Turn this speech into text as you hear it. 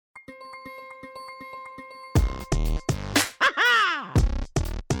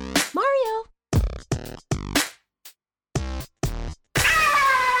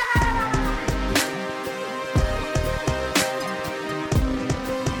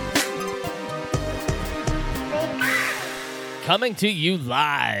Coming to you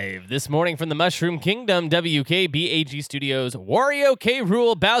live this morning from the Mushroom Kingdom, WKBAG Studios, Wario, K.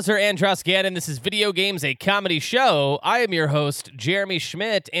 Rool, Bowser, and Gannon. This is Video Games, a comedy show. I am your host, Jeremy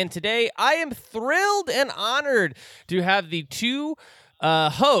Schmidt, and today I am thrilled and honored to have the two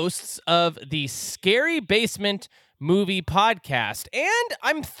hosts of the Scary Basement Movie Podcast, and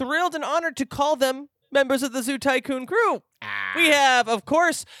I'm thrilled and honored to call them members of the Zoo Tycoon crew. We have, of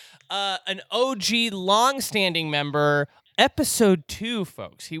course, an OG long-standing member, episode 2,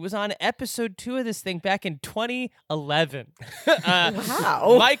 folks. He was on episode 2 of this thing back in 2011.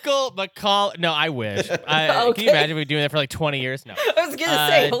 Wow. Michael McCall. No, I wish. Okay. Can you imagine we doing that for like 20 years? No. I was going to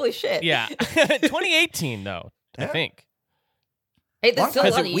say, holy shit. Yeah. 2018, though, I think. Hey, that's still a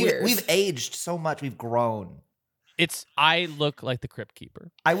lot of we've, years. we've aged so much. We've grown. I look like the Crypt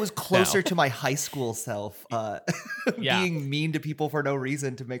Keeper. I was closer to my high school self, Yeah. being mean to people for no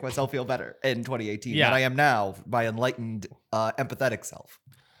reason to make myself feel better in 2018 Yeah. than I am now, my enlightened, empathetic self.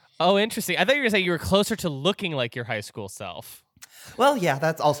 Oh, interesting. I thought you were going to say you were closer to looking like your high school self. Well, yeah,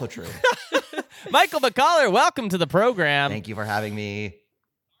 that's also true. Michael McCollar, welcome to the program. Thank you for having me.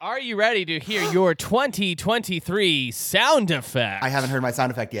 Are you ready to hear your 2023 sound effect? I haven't heard my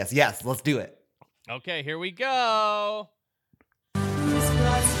sound effect yet. Yes, let's do it. Okay, here we go.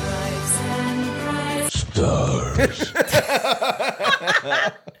 Stars.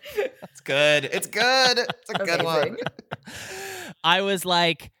 It's good. It's good. It's a good one. I was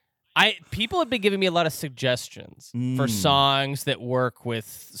like, people have been giving me a lot of suggestions for songs that work with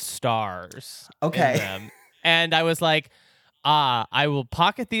stars. Okay. in them. And I was like, I will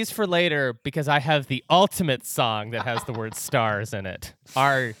pocket these for later because I have the ultimate song that has the word stars in it.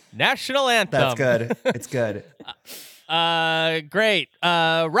 Our national anthem. That's good. It's good. Great.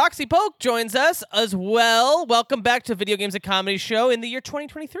 Roxy Polk joins us as well. Welcome back to Video Games, a Comedy Show in the year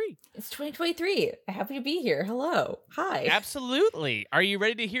 2023. It's 2023. Happy to be here. Hello. Hi. Absolutely. Are you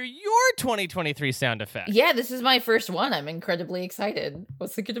ready to hear your 2023 sound effect? Yeah, this is my first one. I'm incredibly excited.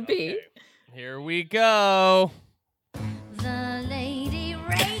 What's it going to be? Okay. Here we go. The lady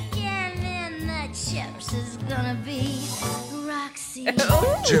raking in the chips is gonna be Roxy.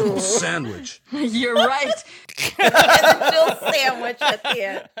 Jim Sandwich. You're right. Jill Sandwich at the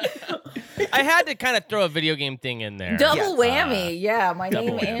end. I had to kind of throw a video game thing in there. Double whammy. Yeah, my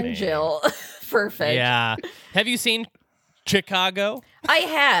double name whammy. and Jill. Perfect. Yeah. Have you seen Chicago? I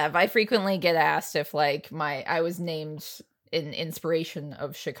have. I frequently get asked if I was named in inspiration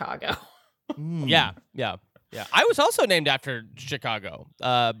of Chicago. Yeah. I was also named after Chicago.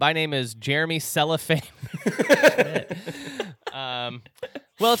 My name is Jeremy Cellophane.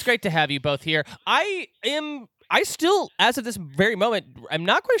 Well, it's great to have you both here. I still, as of this very moment, I'm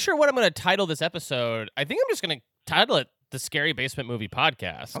not quite sure what I'm going to title this episode. I think I'm just going to title it the Scary Basement Movie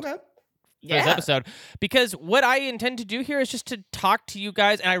Podcast. Okay. For this episode, because what I intend to do here is just to talk to you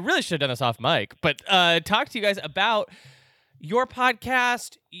guys, and I really should have done this off mic, but talk to you guys about your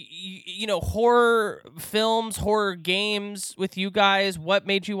podcast, horror films, horror games with you guys, what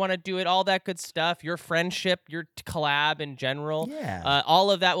made you want to do it, all that good stuff, your friendship, your collab in general. Yeah.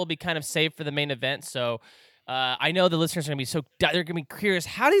 All of that will be kind of saved for the main event. So I know the listeners are going to be they're going to be curious,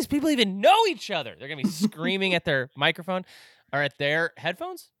 how do these people even know each other? They're going to be screaming at their microphone or at their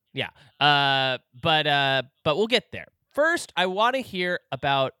headphones. Yeah. But we'll get there. First, I want to hear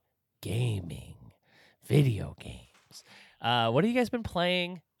about gaming, video games. What have you guys been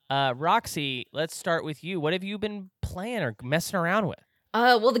playing? Roxy, let's start with you. What have you been playing or messing around with?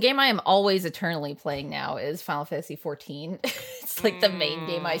 Well, the game I am always eternally playing now is Final Fantasy XIV. It's like the main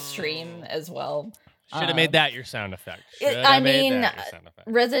game I stream as well. Should have made that your sound effect.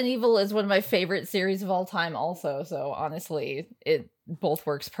 Resident Evil is one of my favorite series of all time also, so honestly, it both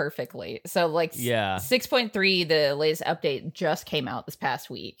works perfectly. So 6.3, the latest update just came out this past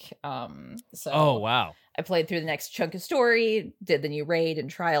week. Oh, wow. I played through the next chunk of story, did the new raid and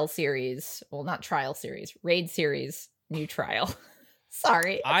trial series. Well, not trial series, raid series, new trial.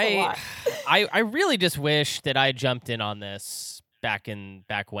 Sorry. I really just wish that I jumped in on this back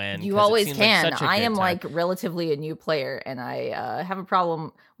when. You always can. Like I am time. Relatively a new player, and I have a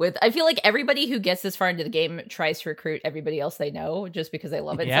problem with. I feel like everybody who gets this far into the game tries to recruit everybody else they know just because they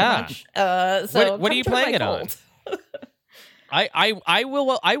love it so much. So what are you playing it on? I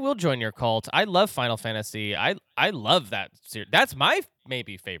will join your cult. I love Final Fantasy. I love that series. That's my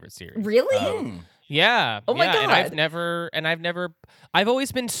maybe favorite series. Really? Yeah. Oh my God. And I've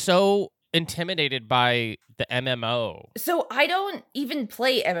always been so intimidated by the MMO. So I don't even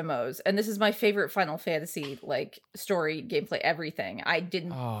play MMOs, and this is my favorite Final Fantasy story, gameplay, everything. I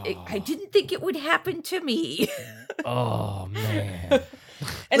didn't think it would happen to me. Oh man.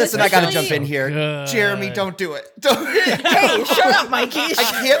 Listen, I gotta jump in here. Good. Jeremy, don't do it. Hey, shut up, Mikey. I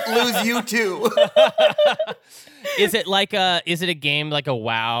can't lose you too. Is it a game like a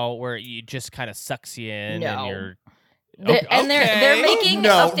WoW where it just kind of sucks you in and you're and they're making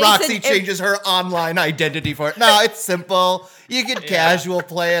no. updates Roxy changes her online identity for it. No, it's simple. You can casual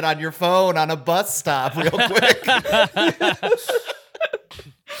play it on your phone on a bus stop real quick.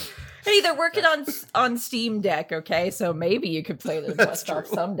 Hey, they're working on Steam Deck, okay? So maybe you could play it at a bus stop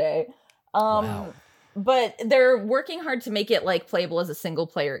someday. Wow. But they're working hard to make it like playable as a single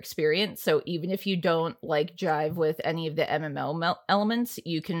player experience. So even if you don't like jive with any of the MMO elements,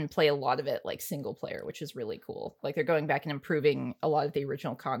 you can play a lot of it like single player, which is really cool. Like they're going back and improving a lot of the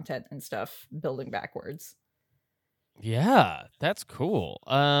original content and stuff, building backwards. Yeah, that's cool.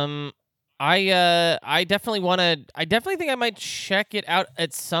 I definitely think I might check it out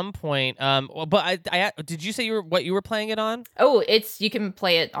at some point. But I did you say you were playing it on? Oh, you can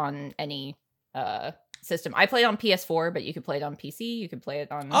play it on any system. I played on PS4, but you could play it on PC. You could play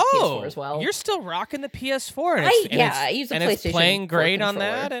it on PS4 as well. You're still rocking the PS4. And I use a PlayStation. It's playing great on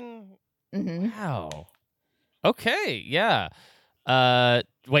controller. that. And wow. Okay, yeah.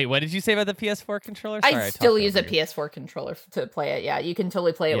 Wait, what did you say about the PS4 controller? Sorry, I still use a PS4 controller to play it. Yeah, you can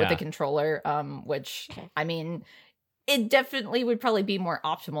totally play it with a controller. Which I mean, it definitely would probably be more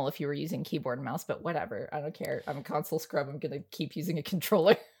optimal if you were using keyboard and mouse. But whatever, I don't care. I'm a console scrub. I'm gonna keep using a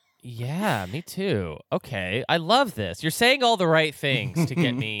controller. Yeah, me too. Okay, I love this. You're saying all the right things to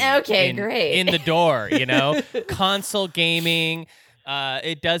get me great. in the door, Console gaming,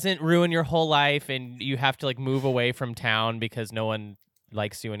 it doesn't ruin your whole life and you have to like move away from town because no one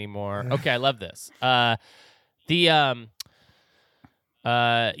likes you anymore. Okay, I love this. I don't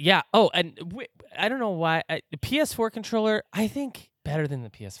know why the PS4 controller, I think better than the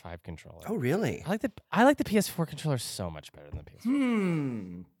PS5 controller. Oh, really? I like the PS4 controller so much better than the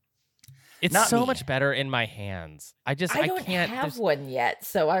PS5. It's Not so me. much better in my hands. I don't can't have one yet,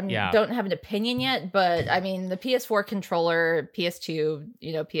 so I don't have an opinion yet. But I mean, the PS4 controller, PS2,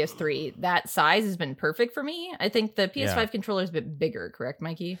 PS3, that size has been perfect for me. I think the PS5 controller is a bit bigger, correct,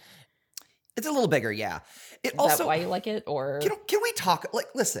 Mikey? It's a little bigger, yeah. Is that why you like it, or can we talk? Like,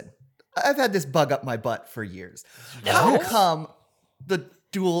 listen, I've had this bug up my butt for years. How come the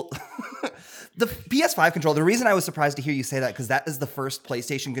the PS5 controller, the reason I was surprised to hear you say that, because that is the first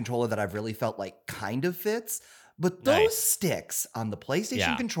PlayStation controller that I've really felt like kind of fits, but those sticks on the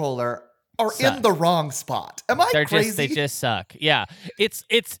PlayStation controller are in the wrong spot. Am I crazy? They just suck. Yeah. It's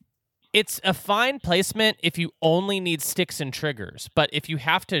a fine placement if you only need sticks and triggers, but if you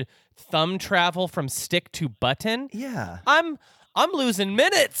have to thumb travel from stick to button, I'm losing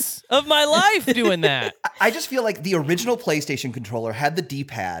minutes of my life doing that. I just feel like the original PlayStation controller had the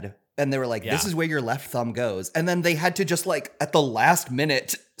D-pad, and they were like, this is where your left thumb goes. And then they had to just like, at the last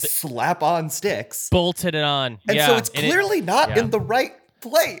minute, slap on sticks. Bolted it on. And so it's clearly not in the right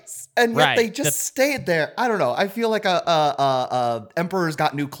place. And yet they just stayed there. I don't know. I feel like a Emperor's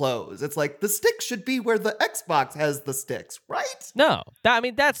got new clothes. It's like the stick should be where the Xbox has the sticks, right? No.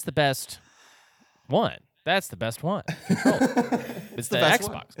 That's the best one. That's the best one. It's the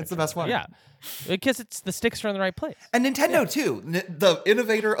Xbox. One. It's the best one. Yeah. Because the sticks are in the right place. And Nintendo, too. The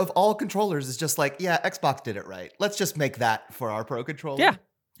innovator of all controllers is just like, Xbox did it right. Let's just make that for our Pro controller.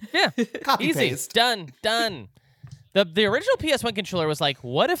 Yeah. Copy Easy. paste. Done. The original PS1 controller was like,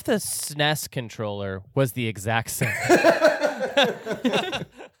 what if the SNES controller was the exact same?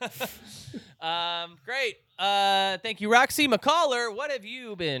 Great. Thank you, Roxy McCaller. What have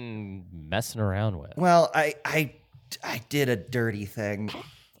you been messing around with? Well, I did a dirty thing.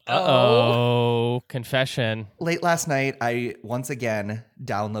 Uh-oh. Confession. Late last night, I once again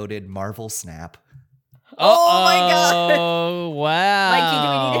downloaded Marvel Snap. Oh my god! Oh wow! Mikey, do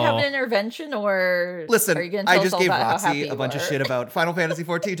we need to have an intervention, or listen? are you gonna tell I just us gave all about how Roxy happy a bunch of you are? shit about Final Fantasy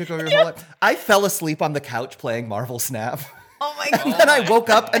XIV. Took over your whole life. I fell asleep on the couch playing Marvel Snap. Oh my god! And then I woke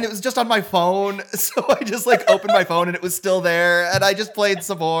up and it was just on my phone. So I just like opened my phone and it was still there. And I just played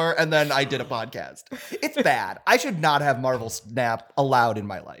some more and then I did a podcast. It's bad. I should not have Marvel Snap allowed in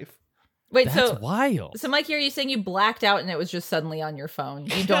my life. Wait, That's wild. So, Mikey, are you saying you blacked out and it was just suddenly on your phone?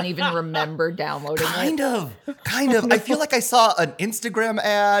 You don't even remember downloading Kind it? of. I feel like I saw an Instagram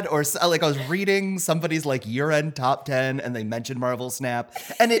ad or like I was reading somebody's like year-end top 10 and they mentioned Marvel Snap.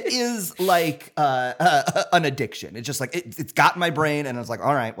 And it is like an addiction. It's just like, it's got in my brain and I was like,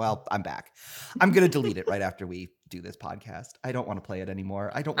 all right, well, I'm back. I'm going to delete it right after we do this podcast. I don't want to play it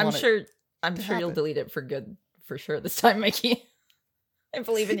anymore. I don't want I'm sure you'll delete it for good, for sure this time, Mikey. I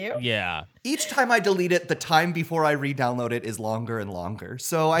believe in you. Yeah. Each time I delete it, the time before I re-download it is longer and longer.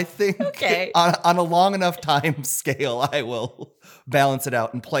 So I think on a long enough time scale, I will balance it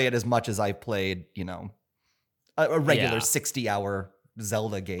out and play it as much as I've played, a regular 60-hour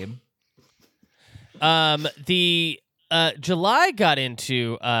Zelda game. The July got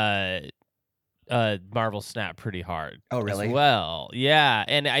into Marvel Snap pretty hard. Oh, really? As well, yeah,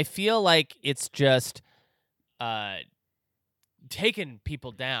 and I feel like it's just taking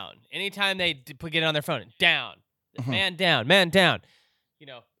people down. Anytime they get it on their phone, down, man down.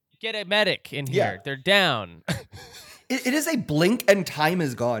 Get a medic in here. They're down. It is a blink and time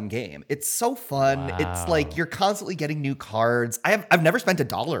is gone game. It's so fun. Wow. It's like you're constantly getting new cards. I've never spent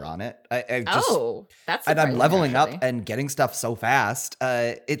 $1 on it. That's and I'm leveling actually. up and getting stuff so fast.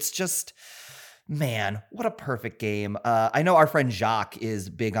 It's just, man, what a perfect game. I know our friend Jacques is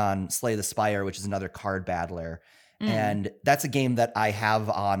big on Slay the Spire, which is another card battler. And that's a game that I have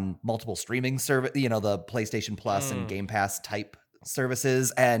on multiple streaming service, the PlayStation Plus and Game Pass type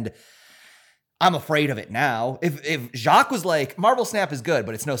services. And I'm afraid of it now. If Jacques was like, Marvel Snap is good,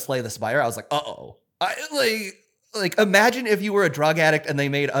 but it's no Slay the Spire, I was like, uh-oh. Like imagine if you were a drug addict and they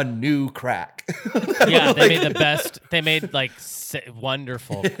made a new crack. Yeah, they made the best. They made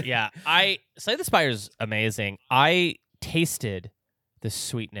wonderful. Yeah, Slay the Spire is amazing. I tasted the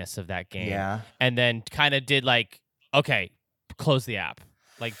sweetness of that game. Yeah. And then kind of did okay, close the app.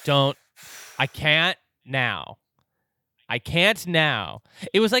 I can't now.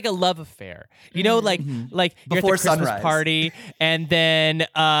 It was like a love affair, like you're at the Before Christmas sunrise. party, and then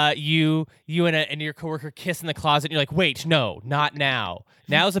you and your coworker kiss in the closet, and you're like, wait, no, not now.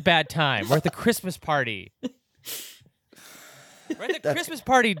 Now's a bad time. We're at the Christmas party. Christmas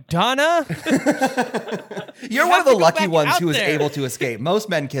party, Donna. You're one of the lucky ones who was able to escape. Most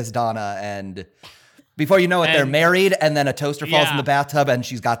men kiss Donna, and before you know it, they're married, and then a toaster falls in the bathtub, and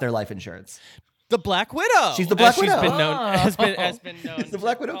she's got their life insurance. The Black Widow. She's the Black Widow. She's been known, has been known. The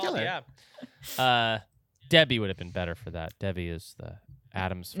Black Widow killer. Yeah. Debbie would have been better for that. Debbie is the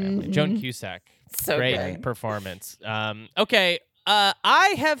Addams family. Joan Cusack. So great good. Performance. Okay.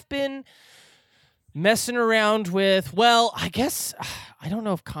 I have been messing around with. Well, I guess I don't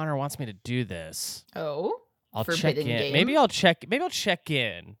know if Connor wants me to do this. Oh. I'll check Forbidden in. game? Maybe I'll check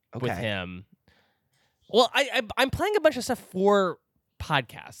in with him. Well, I'm playing a bunch of stuff for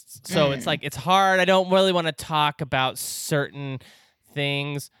podcasts, so it's hard. I don't really want to talk about certain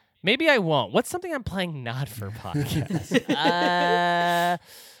things. Maybe I won't. What's something I'm playing not for podcasts?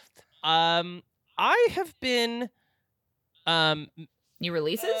 I have been New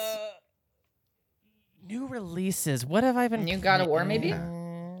releases? New releases. What have I been? New God of War, maybe?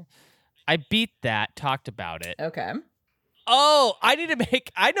 I beat that. Talked about it. Okay. Oh, I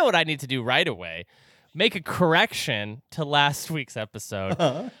know what I need to do right away. Make a correction to last week's episode.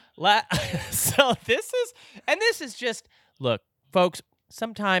 So this is just, look, folks,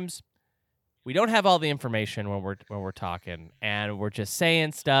 sometimes we don't have all the information when we're talking, and we're just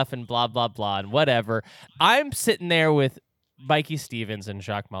saying stuff and blah, blah, blah, and whatever. I'm sitting there with Mikey Stevens and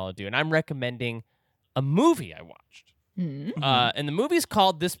Jacques Maladou, and I'm recommending a movie I watched. And the movie's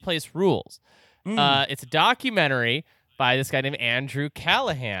called This Place Rules. It's a documentary by this guy named Andrew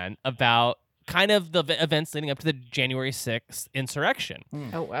Callahan about kind of the events leading up to the January 6th insurrection.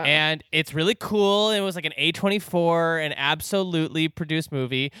 Oh, wow. And it's really cool. It was like an A24, an absolutely produced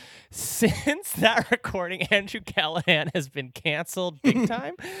movie. Since that recording, Andrew Callahan has been canceled big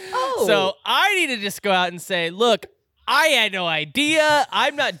time. So I need to just go out and say, look, I had no idea.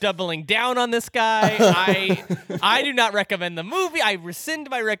 I'm not doubling down on this guy. I do not recommend the movie. I rescind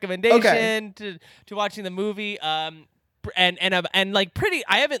my recommendation to watching the movie. And like pretty,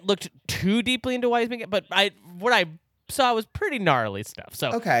 I haven't looked too deeply into why he's making it, but what I saw was pretty gnarly stuff. So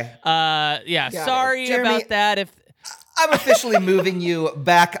sorry about that. If I'm officially moving you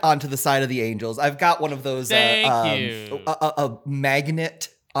back onto the side of the angels. I've got one of those a magnet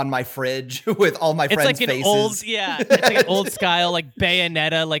on my fridge with all my friends' faces. It's like an old style, like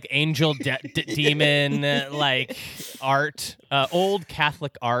Bayonetta, like angel demon, like art, old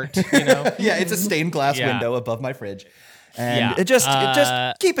Catholic art. Yeah, it's a stained glass window above my fridge. And it just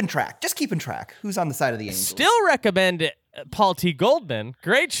keeping track. Who's on the side of the angels? Still recommend Paul T. Goldman.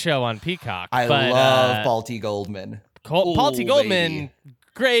 Great show on Peacock. I love Paul T. Goldman. Paul T. Goldman,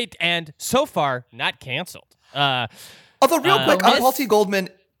 great, and so far not canceled. Although real quick on Paul T. Goldman,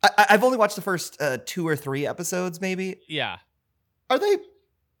 I've only watched the first 2 or 3 episodes, maybe. Yeah. Are they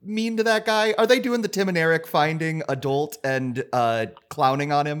mean to that guy? Are they doing the Tim and Eric finding adult and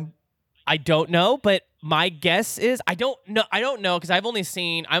clowning on him? I don't know, but my guess is I don't know because I've only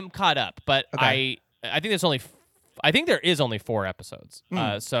seen. I'm caught up, but I think there's only I think there is only 4 episodes.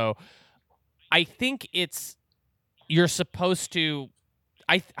 So I think you're supposed to.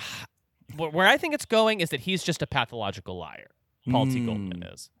 Where I think it's going is that he's just a pathological liar. Paul T. Goldman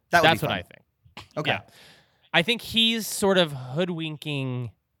is. That's what I think. Okay. Yeah. I think he's sort of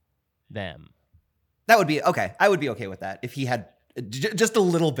hoodwinking them. That would be okay. I would be okay with that if he had just a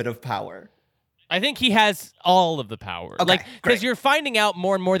little bit of power. I think he has all of the power. Okay, because you're finding out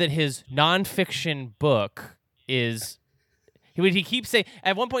more and more that his nonfiction book is. He keeps saying,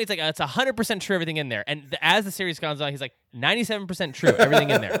 at one point, he's like, it's 100% true, everything in there. And as the series goes on, he's like, 97% true, everything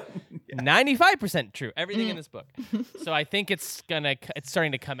in there. 95% true, everything in this book. So I think it's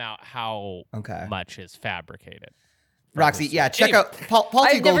starting to come out how much is fabricated. Roxy, check out Paul T.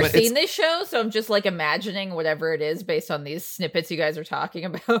 I've Goldman. never seen this show, so I'm just like imagining whatever it is based on these snippets you guys are talking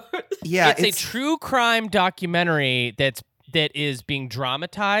about. Yeah, it's a true crime documentary that is being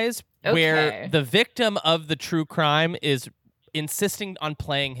dramatized, where the victim of the true crime is insisting on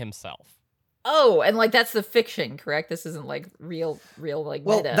playing himself. Oh, and like that's the fiction, correct? This isn't like real like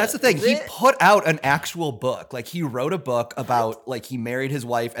well, meta. That's the thing. He put out an actual book. Like he wrote a book about like he married his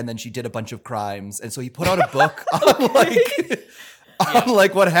wife and then she did a bunch of crimes. And so he put out a book on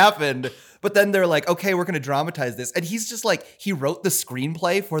like what happened. But then they're like, okay, we're going to dramatize this. And he's just like, he wrote the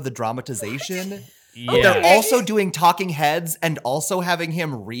screenplay for the dramatization. Yeah. They're also doing talking heads and also having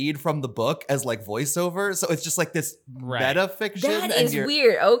him read from the book as like voiceover. So it's just like this meta fiction. That is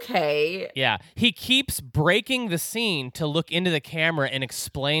weird. Okay. Yeah. He keeps breaking the scene to look into the camera and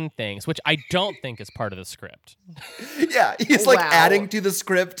explain things, which I don't think is part of the script. Yeah. He's like adding to the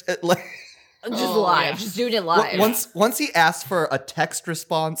script. Just live. Just doing it live. Once he asked for a text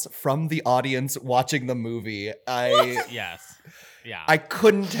response from the audience watching the movie, Yes. Yeah. I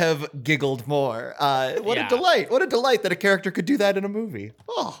couldn't have giggled more. What a delight. What a delight that a character could do that in a movie.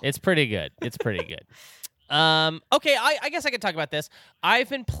 Oh. It's pretty good. Okay, I guess I could talk about this. I've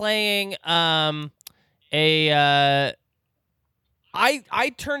been playing I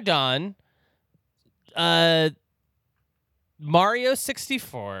turned on Mario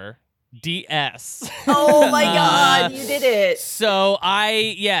 64 DS. Oh my god, you did it. So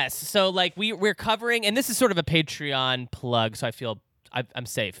like we're covering, and this is sort of a Patreon plug, so I feel I'm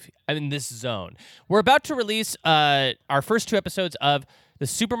safe. I'm in this zone. We're about to release our first 2 episodes of the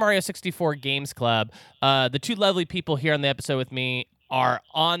Super Mario 64 Games Club. The 2 lovely people here on the episode with me are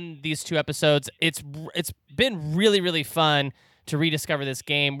on these 2 episodes. It's been really, really fun to rediscover this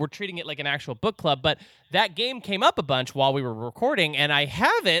game. We're treating it like an actual book club, but that game came up a bunch while we were recording, and I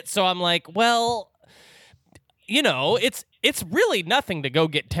have it, so I'm like, well, it's really nothing to go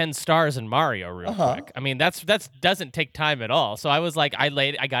get 10 stars in Mario real quick. I mean, that's doesn't take time at all. So I was like, I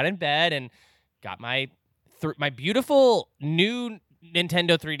got in bed and got my beautiful new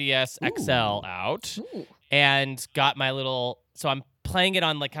Nintendo 3DS XL out. Ooh. And got my little, so I'm playing it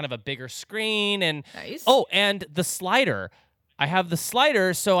on like kind of a bigger screen, and nice. Oh, and the slider. I have the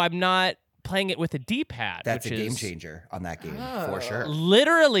slider, so I'm not playing it with a D-pad. That's a game changer on that game, for sure.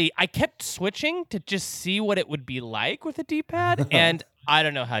 Literally, I kept switching to just see what it would be like with a D-pad, and I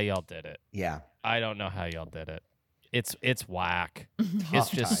don't know how y'all did it. Yeah. I don't know how y'all did it. It's whack.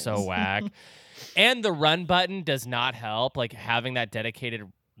 It's just so whack. And the run button does not help, like having that dedicated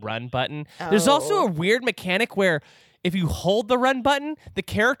run button. Oh. There's also a weird mechanic where if you hold the run button, the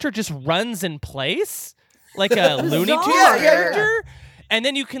character just runs in place. Like a Looney Tunes character, and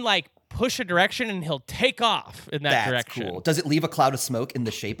then you can like push a direction and he'll take off in that direction. Cool. Does it leave a cloud of smoke in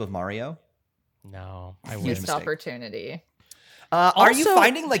the shape of Mario? No, I missed opportunity. Are you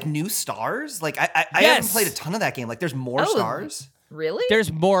finding like new stars? Like I haven't played a ton of that game. Like there's more stars. Really?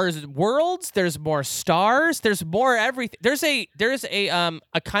 There's more worlds. There's more stars. There's more everything. There's a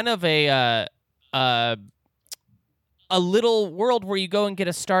kind of a little world where you go and get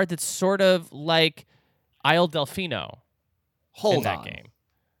a star that's sort of like Isle Delfino. Hold on. That game.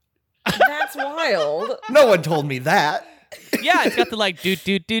 That's wild. No one told me that. Yeah, it's got the like do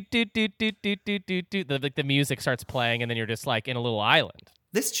like the music starts playing, and then you're just like in a little island.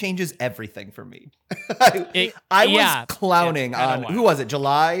 This changes everything for me. I was clowning on who was it?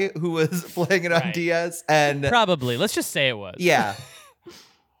 July, who was playing it on DS, and probably let's just say it was. Yeah.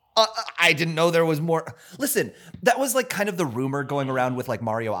 I didn't know there was more. Listen, that was like kind of the rumor going around with like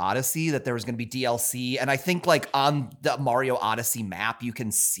Mario Odyssey that there was going to be DLC. And I think like on the Mario Odyssey map, you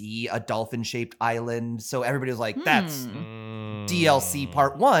can see a dolphin-shaped island. So everybody was like, that's DLC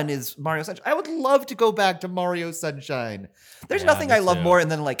part 1 is Mario Sunshine. I would love to go back to Mario Sunshine. There's nothing I love more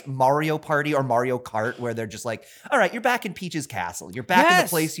than like Mario Party or Mario Kart where they're just like, all right, you're back in Peach's castle. You're back in the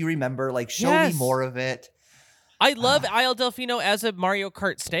place you remember. Like, show me more of it. I love Isle Delfino as a Mario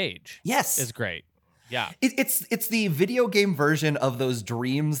Kart stage. Yes. It's great. Yeah. It's the video game version of those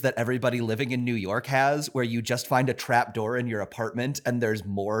dreams that everybody living in New York has, where you just find a trap door in your apartment and there's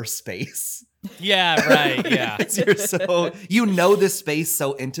more space. Yeah, right. Yeah. You know this space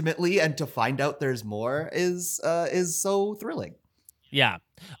so intimately, and to find out there's more is so thrilling. Yeah.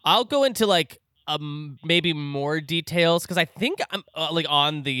 I'll go into like maybe more details because I think I'm like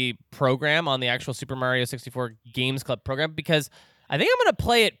on the program, on the actual Super Mario 64 Games Club program, because I think I'm going to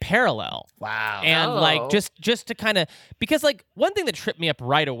play it parallel. Wow. And like just to kind of, because like one thing that tripped me up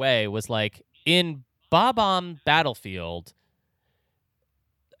right away was like in Bob-omb Battlefield,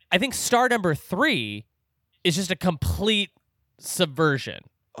 I think star number 3 is just a complete subversion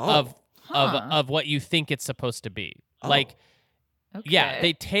of what you think it's supposed to be. Like, yeah,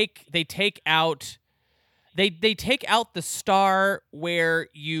 they take out the star where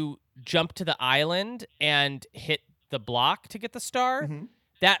you jump to the island and hit the block to get the star. Mm-hmm.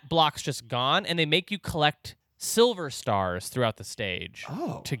 That block's just gone, and they make you collect silver stars throughout the stage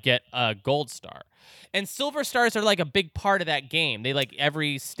to get a gold star. And silver stars are like a big part of that game. They like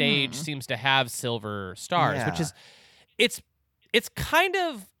every stage seems to have silver stars, which is it's kind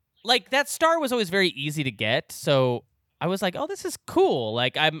of like that star was always very easy to get. So I was like, oh, this is cool.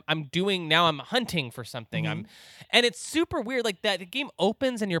 Like I'm hunting for something. And it's super weird. Like that the game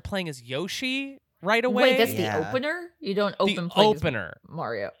opens and you're playing as Yoshi right away. Wait, that's the opener? You don't open play opener.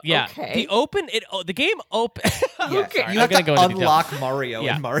 Mario. Yeah. Okay. The game open. Okay. You have to unlock Mario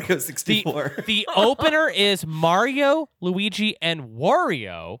in Mario 64. The opener is Mario, Luigi, and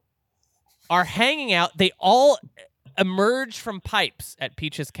Wario are hanging out. They all emerge from pipes at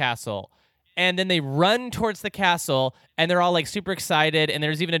Peach's castle. And then they run towards the castle, and they're all like super excited. And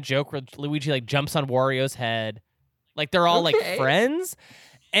there's even a joke where Luigi like jumps on Wario's head, like they're all like friends.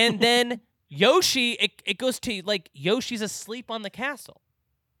 And then Yoshi, it goes to like Yoshi's asleep on the castle,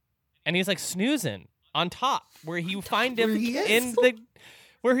 and he's like snoozing on top where you find him where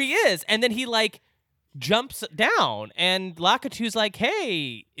he is, and then he like jumps down, and Lakitu's like,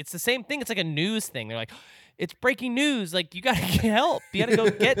 "Hey, it's the same thing. It's like a news thing." They're like, it's breaking news. Like, you gotta get help. You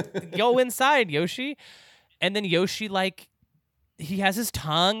gotta go inside, Yoshi. And then Yoshi, like, he has his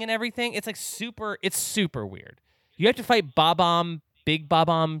tongue and everything. It's like it's super weird. You have to fight Bob-omb, Big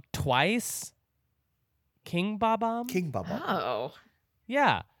Bob-omb twice. King Bob-omb? Oh.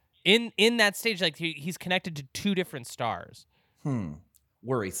 Yeah. In that stage, like, he's connected to 2 different stars.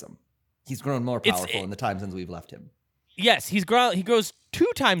 Worrisome. He's grown more powerful in the time since we've left him. Yes, he grows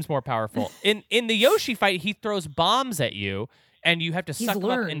 2 times more powerful. In the Yoshi fight, he throws bombs at you, and you have to suck them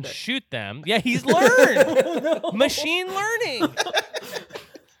up and shoot them. Yeah, he's learned. Machine learning.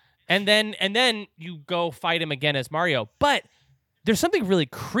 And then you go fight him again as Mario. But there's something really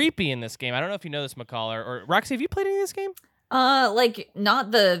creepy in this game. I don't know if you know this, McCall, or Roxy, have you played any of this game? Like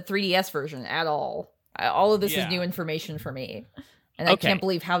not the 3DS version at all. All of this is new information for me. And I can't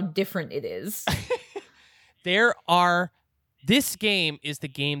believe how different it is. This game is the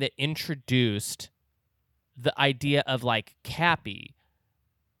game that introduced the idea of like Cappy,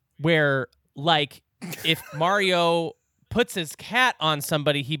 where like if Mario puts his cat on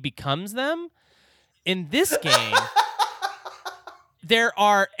somebody, he becomes them. In this game, there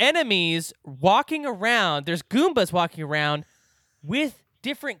are enemies walking around. There's Goombas walking around with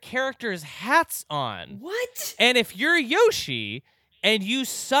different characters' hats on. What? And if you're Yoshi and you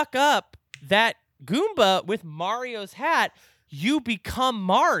suck up that Goomba with Mario's hat, you become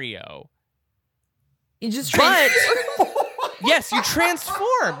Mario. You just yes, you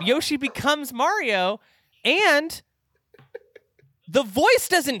transform. Yoshi becomes Mario, and the voice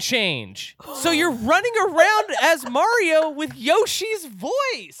doesn't change. So you're running around as Mario with Yoshi's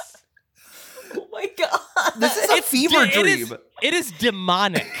voice. Oh my god. This is a fever dream. It is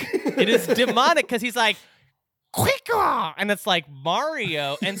demonic. It is demonic because he's like, quicker! And it's like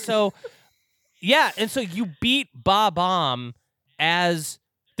Mario. And so, yeah, and so you beat Bob-omb as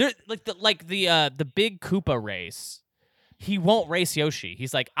there, the big Koopa race. He won't race Yoshi.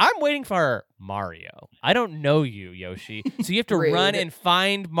 He's like, I'm waiting for Mario. I don't know you, Yoshi. So you have to run and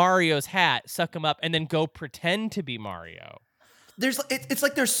find Mario's hat, suck him up, and then go pretend to be Mario. It's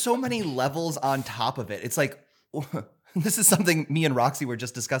like there's so many levels on top of it. It's like, this is something me and Roxy were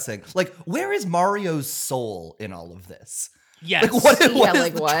just discussing. Like, where is Mario's soul in all of this? Yes. Like, what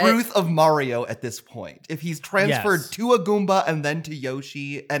is the truth of Mario at this point? If he's transferred to a Goomba and then to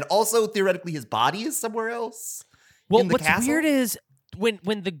Yoshi, and also theoretically his body is somewhere else? Well, what's weird is when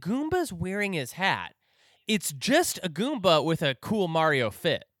the Goomba's wearing his hat, it's just a Goomba with a cool Mario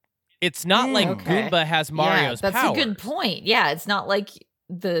fit. It's not like Goomba has Mario's that's powers. A good point. Yeah, it's not like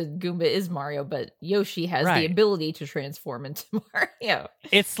the Goomba is Mario, but Yoshi has the ability to transform into Mario.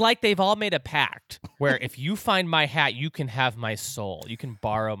 It's like they've all made a pact where if you find my hat, you can have my soul. You can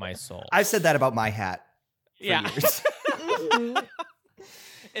borrow my soul. I've said that about my hat for years.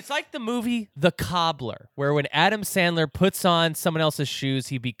 It's like the movie The Cobbler, where when Adam Sandler puts on someone else's shoes,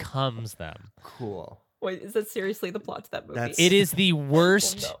 he becomes them. Cool. Wait, is that seriously the plot to that movie? It is the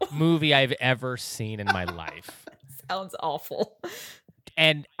worst movie I've ever seen in my life. Sounds awful.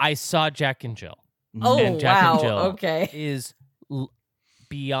 And I saw Jack and Jill. Oh, and Jack wow. And Jill okay. is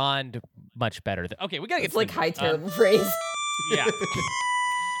beyond much better. Okay, we gotta get it's like high terrible praise. Yeah.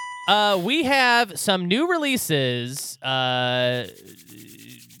 We have some new releases.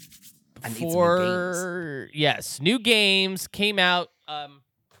 New games came out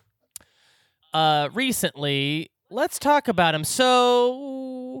recently. Let's talk about them.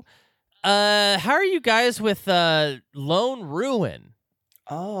 So, how are you guys with Lone Ruin?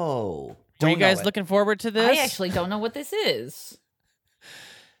 Oh, are you guys looking forward to this? I actually don't know what this is.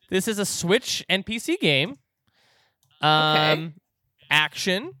 This is a Switch and PC game. Okay.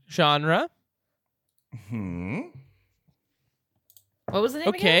 Action genre. What was the name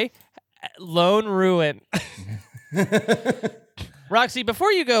again? Lone Ruin. Roxy,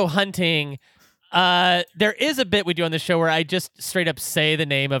 before you go hunting, there is a bit we do on the show where I just straight up say the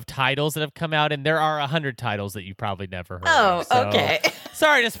name of titles that have come out, and there are 100 titles that you probably never heard of. Oh, okay.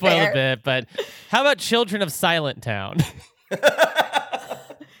 Sorry to spoil a bit, but how about Children of Silent Town?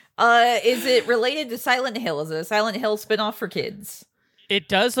 Is it related to Silent Hill? Is it a Silent Hill spinoff for kids? It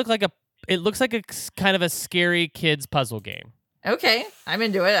does look like it looks like a kind of a scary kids puzzle game. Okay, I'm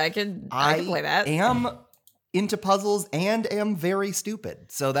into it. I can play that. I am into puzzles and am very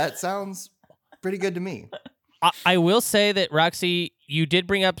stupid, so that sounds pretty good to me. I will say that, Roxy, you did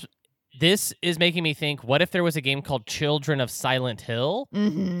bring up, this is making me think, what if there was a game called Children of Silent Hill?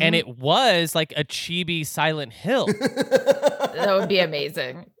 Mm-hmm. And it was like a chibi Silent Hill. That would be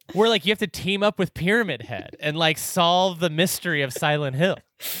amazing. Where like you have to team up with Pyramid Head and like solve the mystery of Silent Hill.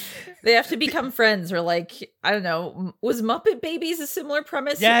 They have to become friends, or like, I don't know, was Muppet Babies a similar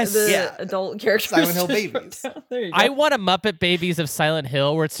premise? Yes. Adult characters. Silent Hill Babies. There you go. I want a Muppet Babies of Silent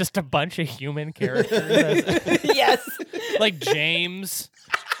Hill where it's just a bunch of human characters. Yes. Like James.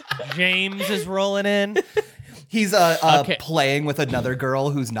 James is rolling in. He's playing with another girl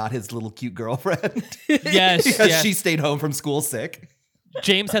who's not his little cute girlfriend. Yes. Because she stayed home from school sick.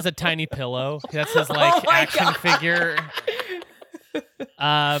 James has a tiny pillow. That's his like action figure.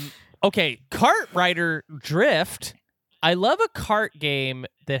 Okay, Kart Rider Drift. I love a kart game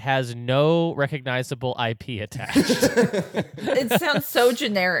that has no recognizable IP attached. It sounds so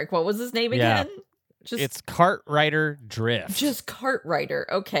generic. What was his name again? It's Kart Rider Drift. Just Kart Rider.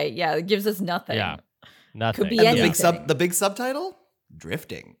 Okay, yeah, it gives us nothing. Yeah, nothing. Could be And anything. the big subtitle?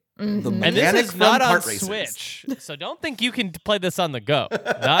 Drifting. Mm-hmm. The And this mechanic is from not on kart racers. Switch, so don't think you can play this on the go.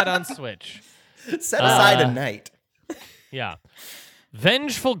 Not on Switch. Set aside a night. Yeah.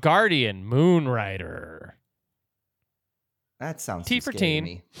 Vengeful Guardian Moonrider. That sounds T too for scary teen. to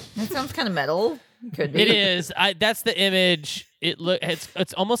me. That sounds kind of metal. Could be. It is. That's the image.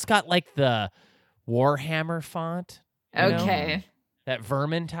 It's almost got like the Warhammer font. You know? Okay. That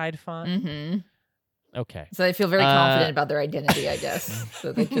Vermintide font. Mm-hmm. Okay. So they feel very confident about their identity, I guess.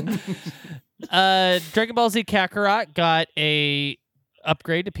 So they could. Dragon Ball Z Kakarot got a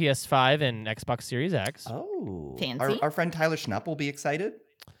upgrade to PS5 and Xbox Series X. Oh. Fancy. Our friend Tyler Schnupp will be excited.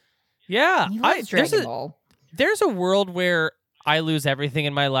 Yeah. He loves Dragon Ball. There's a world where I lose everything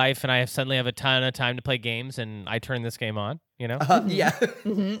in my life and I suddenly have a ton of time to play games and I turn this game on, you know? Yeah.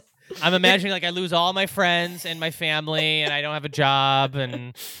 Mm-hmm. I'm imagining like I lose all my friends and my family and I don't have a job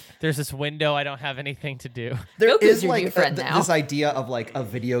and there's this window I don't have anything to do. There Goku's is your like new friend now. this idea of like a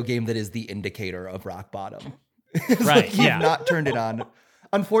video game that is the indicator of rock bottom. Right, Like you've not turned it on.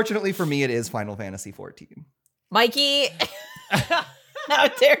 Unfortunately for me, it is Final Fantasy 14. Mikey, how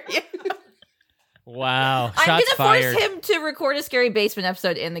dare you? Wow. I'm Shots going to fired. force him to record a Scary Basement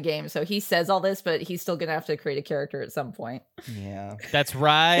episode in the game. So he says all this, but he's still going to have to create a character at some point. Yeah. That's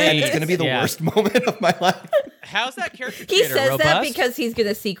right. And it's going to be the worst moment of my life. How's that character He creator? says Robust? that because he's going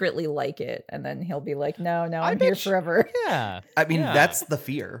to secretly like it. And then he'll be like, no, I'm here forever. Yeah. I mean, Yeah. that's the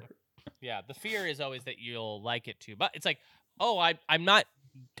fear. Yeah, the fear is always that you'll like it too. But it's like, oh, I'm not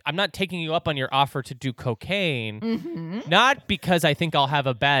taking you up on your offer to do cocaine, Mm-hmm. not because I think I'll have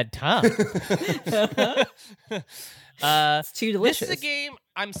a bad time. It's too delicious. This is a game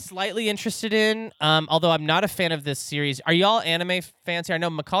I'm slightly interested in, although I'm not a fan of this series. Are y'all anime fans here? I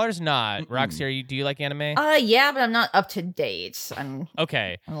know McCuller's not. Roxy, do you like anime? Yeah, but I'm not up to date. I'm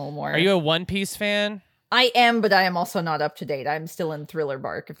Okay. a little more. Are you a One Piece fan? I am, but I am also not up to date. I'm still in Thriller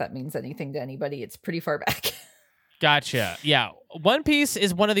Bark, if that means anything to anybody. It's pretty far back. Gotcha. Yeah. One Piece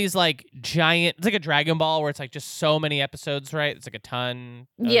is one of these like giant, it's like a Dragon Ball where it's like just so many episodes, right? It's like a ton.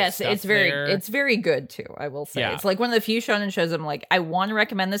 Yes, it's very good too, I will say. Yeah. It's like one of the few shonen shows I'm like, I want to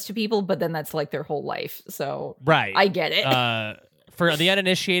recommend this to people, but then that's like their whole life. So right. I get it. For the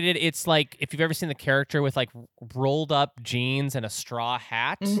uninitiated, it's like if you've ever seen the character with like rolled up jeans and a straw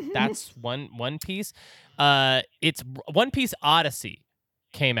hat, that's One Piece. It's One Piece Odyssey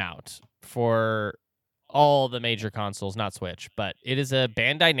came out for all the major consoles, not Switch, but it is a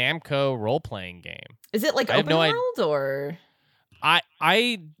Bandai Namco role-playing game. Is it like open world or? I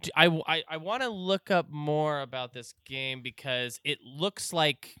want to look up more about this game because it looks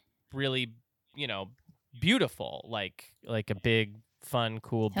like really, beautiful, like a big, fun,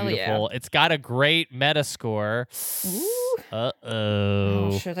 cool, beautiful. Yeah. It's got a great meta score. Ooh.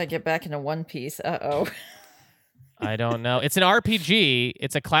 Oh, should I get back into One Piece? I don't know. It's an RPG.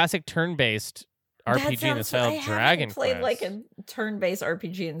 It's a classic turn-based RPG in the style of Dragon Quest. I haven't played like a turn-based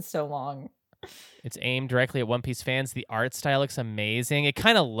RPG in so long. It's aimed directly at One Piece fans. The art style looks amazing. It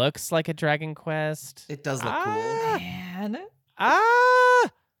kind of looks like a Dragon Quest. It does look cool. Man.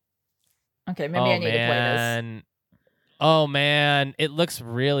 Okay, maybe I need to play this. Oh, man. It looks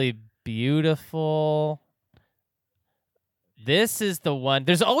really beautiful. This is the one.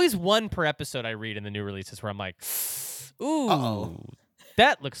 There's always one per episode I read in the new releases where I'm like, ooh.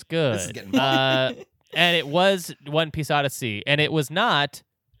 That looks good. This is getting and it was One Piece Odyssey, and it was not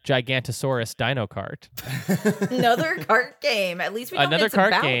Gigantosaurus Dino Kart. Another kart game. At least we know what it's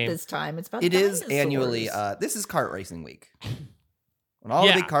about game. This time. It's about dinosaurs. Is annually. This is kart racing week. When all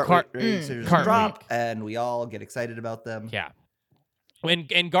the big kart racers drop, and we all get excited about them. Yeah.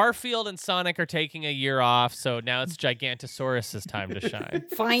 And Garfield and Sonic are taking a year off, so now it's Gigantosaurus' time to shine.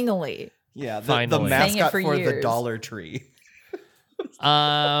 Finally. Yeah, the mascot for the Dollar Tree.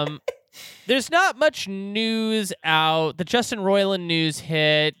 There's not much news out. The Justin Roiland news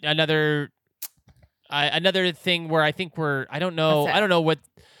hit. Another thing where I think I don't know what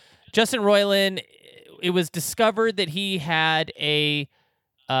Justin Roiland. It was discovered that he had a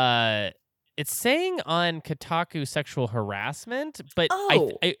it's saying on Kotaku sexual harassment, but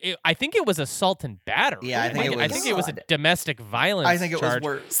I think it was assault and battery. Yeah, I think it was a domestic violence. I think it was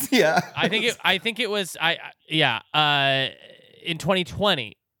worse. Yeah, I think it was. In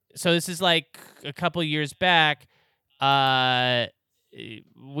 2020. So this is like a couple years back. We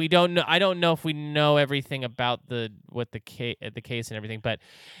don't know. I don't know if we know everything about the case and everything, but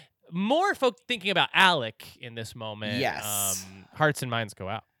more folk thinking about Alec in this moment. Yes. Hearts and minds go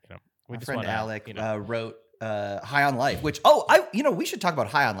out. My friend Alec wrote High on Life, which we should talk about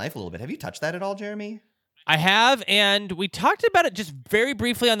High on Life a little bit. Have you touched that at all, Jeremy? I have, and we talked about it just very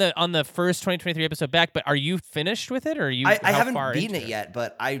briefly on the first 2023 episode back. But are you finished with it, or are you? I haven't beaten it yet,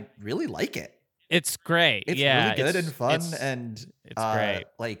 but I really like it. It's great. It's really good and fun, and it's great.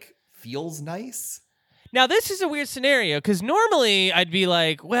 Like feels nice. Now this is a weird scenario because normally I'd be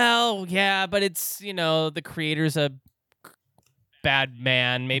like, well, yeah, but it's the creator's a bad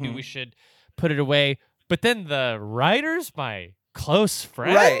man. Maybe we should put it away. But then the writer's my close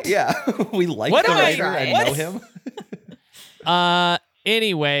friend, right? Yeah, we like the writer and know him.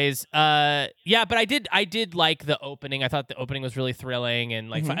 Anyways, yeah, but I did like the opening. I thought the opening was really thrilling and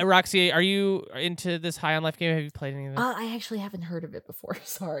like Roxy, are you into this High on Life game? Have you played any of it? I actually haven't heard of it before.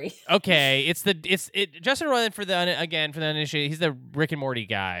 Sorry. Okay, it's Justin Roiland for the uninitiated. He's the Rick and Morty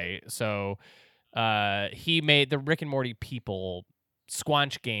guy. So, he made the Rick and Morty people.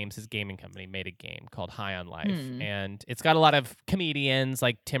 Squanch Games, his gaming company, made a game called High on Life, and it's got a lot of comedians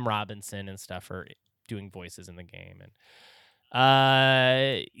like Tim Robinson and stuff are doing voices in the game, and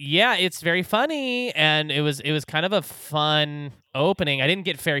yeah, it's very funny, and it was kind of a fun opening. I didn't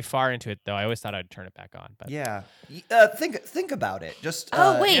get very far into it though. I always thought I'd turn it back on, but yeah, think about it. Just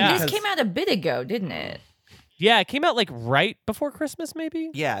this came out a bit ago, didn't it? Yeah, it came out like right before Christmas,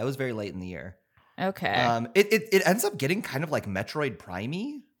 maybe. Yeah, it was very late in the year. Okay. It ends up getting kind of like Metroid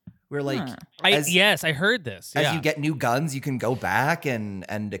Prime-y, where like I heard this. As you get new guns, you can go back and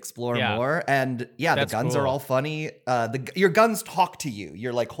explore more. And the guns are all funny. Your guns talk to you.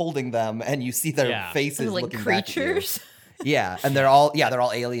 You're like holding them, and you see their faces like looking creatures. Back at you. Yeah, and they're all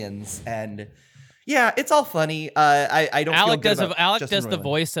aliens, and yeah, it's all funny. I don't. Alec feel does. Good Alec does the Roiland.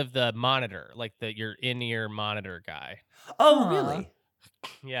 voice of the monitor, like your in-ear monitor guy. Oh, really?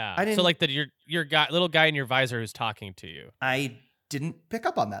 Yeah. So like your guy, little guy in your visor who's talking to you. I didn't pick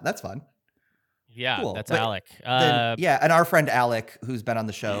up on that. That's fun. Yeah, cool. That's but Alec. And our friend Alec, who's been on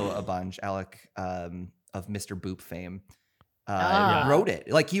the show a bunch, Alec of Mr. Boop fame, wrote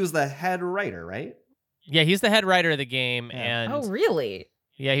it. Like he was the head writer, right? Yeah, he's the head writer of the game, and oh, really?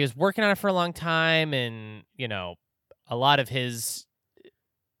 Yeah, he was working on it for a long time, and a lot of his.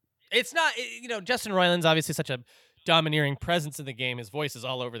 It's not, Justin Roiland's obviously such a domineering presence in the game. His voice is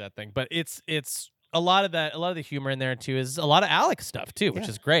all over that thing, but it's a lot of the humor in there too is a lot of Alex stuff too, which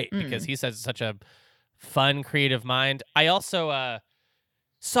is great because he says such a fun, creative mind. I also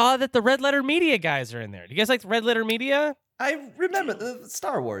saw that the Red Letter Media guys are in there. Do you guys like Red Letter Media? I remember the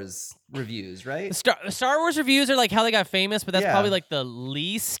Star Wars reviews, right? Star Wars reviews are like how they got famous, but that's probably like the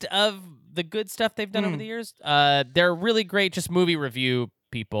least of the good stuff they've done over the years. They're really great, just movie review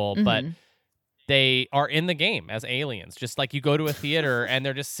people, but they are in the game as aliens. Just like you go to a theater and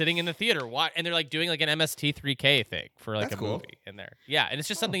they're just sitting in the theater, and they're like doing like an MST3K thing for like that's a movie in there. Yeah, and it's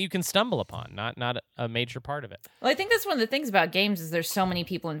just something you can stumble upon, not a major part of it. Well, I think that's one of the things about games is there's so many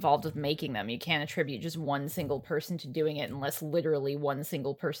people involved with making them. You can't attribute just one single person to doing it unless literally one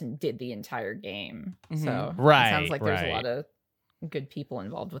single person did the entire game. So it sounds like there's a lot of good people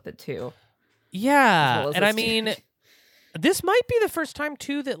involved with it too. Yeah, and I mean. This might be the first time,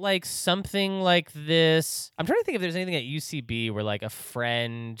 too, that, like, something like this... I'm trying to think if there's anything at UCB where, like,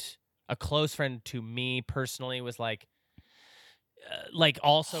 a close friend to me personally was, like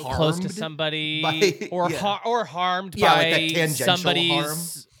also harmed close to somebody or harmed by like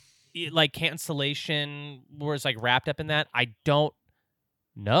somebody's, like, cancellation was, like, wrapped up in that. I don't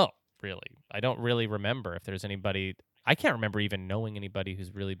know, really. I don't really remember if there's anybody... I can't remember even knowing anybody who's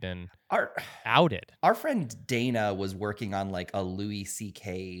really been outed. Our friend Dana was working on like a Louis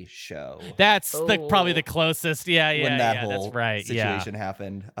C.K. show. That's probably the closest. Yeah, when that whole that's right. situation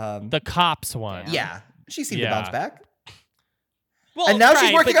happened. The cops one. Yeah, she seemed to bounce back. Well, and now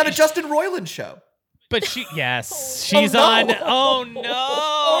she's working on a Justin Roiland show. But she's on. Oh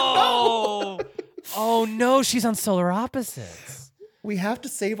no! Oh no! She's on Solar Opposites. We have to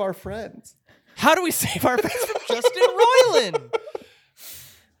save our friends. How do we save our friends from Justin Roiland?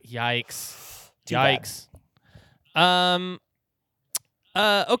 Yikes. Yikes.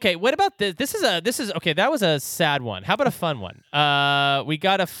 Okay, what about this? This is okay, that was a sad one. How about a fun one? We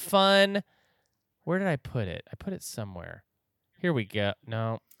got a fun. Where did I put it? I put it somewhere. Here we go.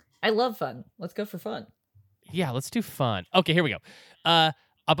 No. I love fun. Let's go for fun. Yeah, let's do fun. Okay, here we go.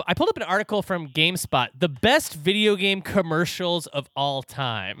 I pulled up an article from GameSpot, the best video game commercials of all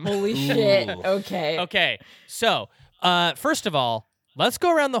time. Holy shit. Okay. Okay. So, first of all, let's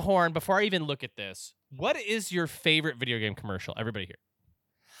go around the horn before I even look at this. What is your favorite video game commercial? Everybody here.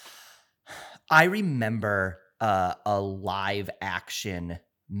 I remember a live action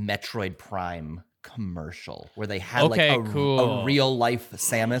Metroid Prime commercial where they had a real life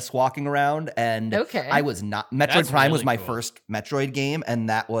Samus walking around, and I was not Metroid Prime really was my first Metroid game, and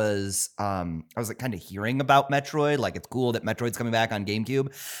that was I was like kind of hearing about Metroid, like it's cool that Metroid's coming back on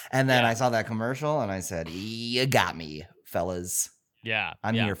GameCube, and then I saw that commercial and I said, you got me, fellas.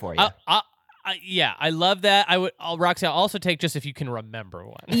 I'm here for you. I love that. Roxy, I'll also take just if you can remember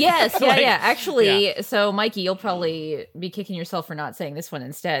one. Yes, Actually, so Mikey, you'll probably be kicking yourself for not saying this one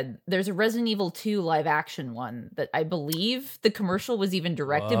instead. There's a Resident Evil 2 live action one that I believe the commercial was even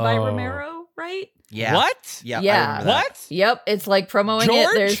directed by Romero, right? Yeah. What? Yeah. What? Yep. It's like promoting George?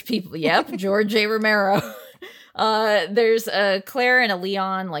 it. There's people. Yep. George J. Romero. There's Claire and a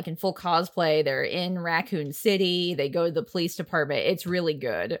Leon like in full cosplay. They're in Raccoon City. They go to the police department. It's really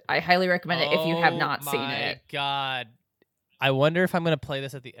good. I highly recommend it if you have not seen it. Oh my God. I wonder if I'm going to play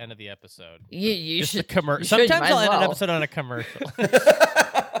this at the end of the episode. You should. Sometimes I'll end an episode on a commercial.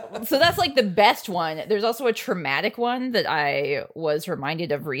 So that's like the best one. There's also a traumatic one that I was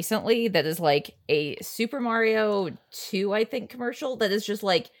reminded of recently that is like a Super Mario 2, I think, commercial that is just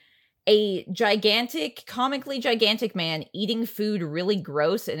like a comically gigantic man eating food really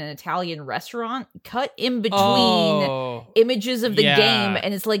gross in an Italian restaurant, cut in between images of the game.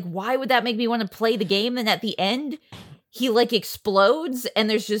 And it's like, why would that make me want to play the game? And at the end, he like explodes and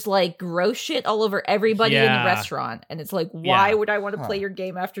there's just like gross shit all over everybody in the restaurant. And it's like, why would I want to play your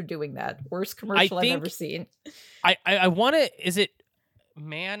game after doing that? Worst commercial I've ever seen. I want to, is it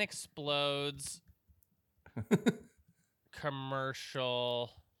Man Explodes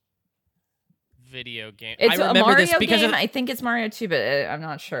commercial video game? It's a Mario game. I think it's Mario 2, but I'm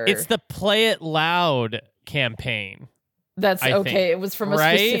not sure. It's the Play It Loud campaign. That's okay. It was from a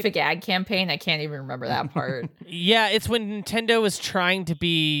specific ad campaign. I can't even remember that part. Yeah, it's when Nintendo was trying to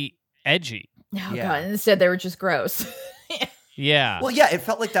be edgy. Oh God! Instead, they were just gross. Yeah. Well, yeah, it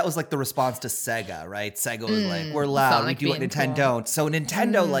felt like that was like the response to Sega, right? Sega was like, "We're loud, we do what Nintendo don't." So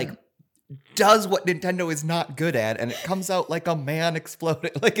Nintendo like does what Nintendo is not good at, and it comes out like a man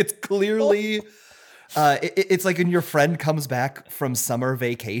exploding. Like it's clearly It's like when your friend comes back from summer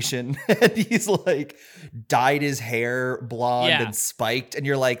vacation and he's like dyed his hair blonde and spiked, and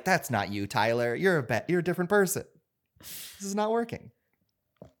you're like, "That's not you, Tyler. You're a different person. This is not working."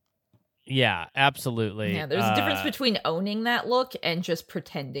 Yeah, absolutely. Yeah, there's a difference between owning that look and just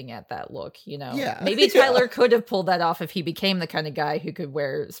pretending at that look, you know? Yeah. Maybe Tyler could have pulled that off if he became the kind of guy who could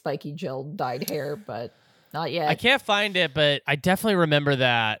wear spiky gel dyed hair, but not yet. I can't find it, but I definitely remember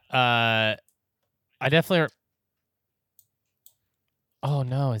that. Oh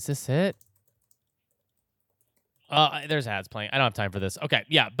no, is this it? There's ads playing. I don't have time for this. Okay,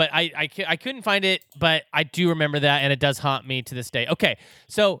 yeah, but I couldn't find it, but I do remember that, and it does haunt me to this day. Okay,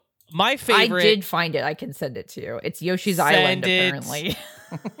 so my favorite. I did find it. I can send it to you. It's Yoshi's Island, apparently.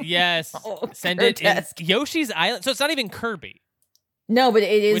 Yes, send it. It's Yoshi's Island. So it's not even Kirby. No, but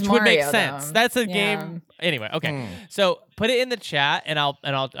it is which Mario, would make sense. though. That's a game. Anyway, okay. So put it in the chat, and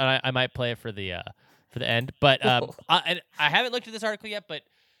I might play it for the end. But I haven't looked at this article yet. But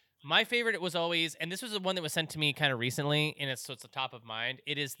my favorite was always, and this was the one that was sent to me kind of recently, and it's the top of mind.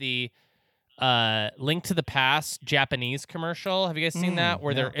 It is the Link to the Past Japanese commercial. Have you guys seen that?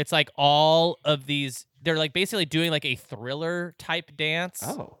 Where it's like all of these. They're like basically doing like a Thriller type dance.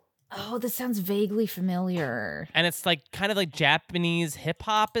 Oh, this sounds vaguely familiar. And it's like kind of like Japanese hip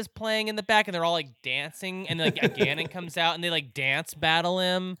hop is playing in the back, and they're all like dancing, and like Ganon comes out, and they like dance battle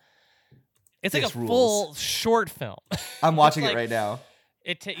him. It's like full short film. I'm watching it right now.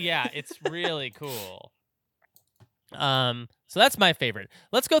 It's really cool. So that's my favorite.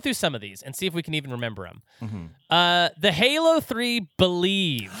 Let's go through some of these and see if we can even remember them. The Halo 3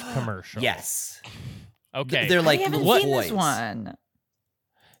 Believe commercial. Yes. Okay. They're like I haven't little seen boys. this one.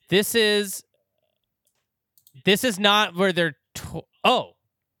 This is not where they're. Are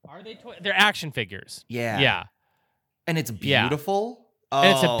they? They're action figures. Yeah. Yeah. And it's beautiful.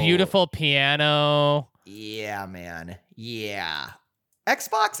 And it's a beautiful piano. Yeah, man. Yeah.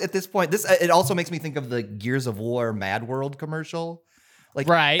 Xbox at this point, it also makes me think of the Gears of War Mad World commercial. Like,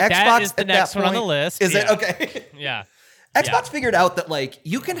 right. Xbox that is the next one on the point, list. Is it? Okay. Yeah. Xbox figured out that like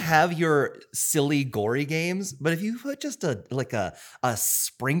you can have your silly gory games, but if you put just a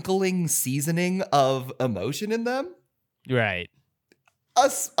sprinkling seasoning of emotion in them, right?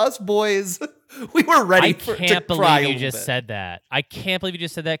 Us boys, we were ready. I can't believe you just said that. I can't believe you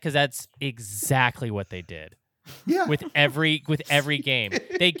just said that because that's exactly what they did. Yeah. With every game,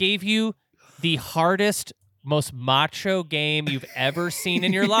 they gave you the hardest, most macho game you've ever seen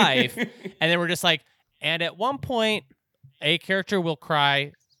in your life, and then we're just like, and at one point, a character will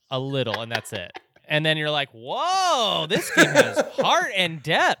cry a little, and that's it. And then you're like, whoa, this game has heart and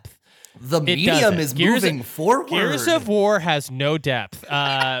depth. The medium is moving forward. Gears of War has no depth.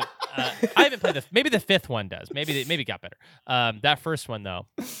 I haven't played maybe the fifth one does. Maybe it got better. That first one though,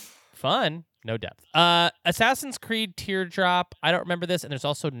 fun, no depth. Assassin's Creed Teardrop. I don't remember this, and there's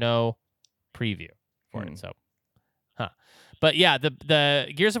also no preview for it. So, But yeah,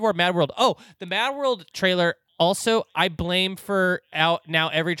 the Gears of War Mad World. Oh, the Mad World trailer. Also, I blame for now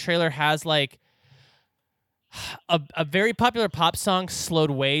every trailer has like a very popular pop song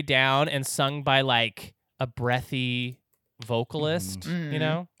slowed way down and sung by like a breathy vocalist, you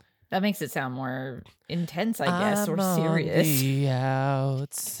know? That makes it sound more intense, I guess, or serious. On the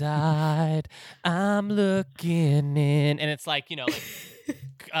outside, I'm looking in. And it's like, you know, like,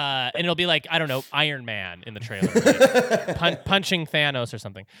 and it'll be like, I don't know, Iron Man in the trailer. Like, punching Thanos or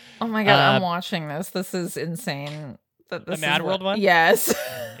something. Oh my God, I'm watching this. This is insane. The Mad World one? Yes.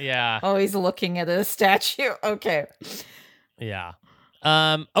 Yeah. Oh, he's looking at a statue. Okay. Yeah.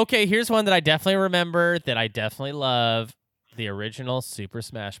 Okay, here's one that I definitely remember, that I definitely love. The original Super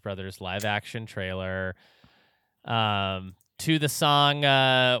Smash Brothers live action trailer. To the song,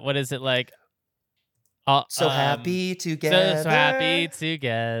 what is it like? So happy together. So happy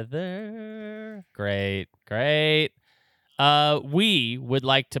together. Great. We would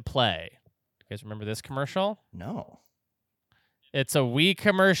like to play. You guys remember this commercial? No. It's a Wii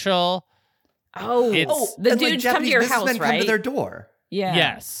commercial. The dudes come to your house, right? Come to their door. Yeah.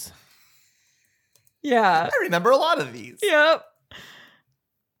 Yes. Yeah. I remember a lot of these. Yep.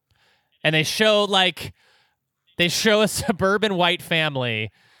 And they show a suburban white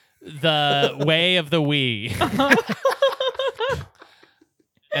family the way of the Wii.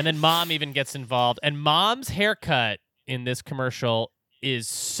 And then mom even gets involved. And mom's haircut in this commercial is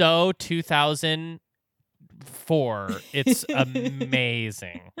so 2004. It's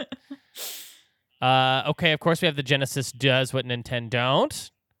amazing. Okay, of course we have the Genesis does what Nintendo don't.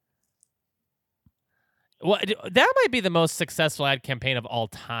 Well, that might be the most successful ad campaign of all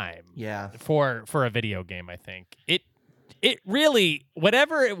time. Yeah. For a video game, I think. It really,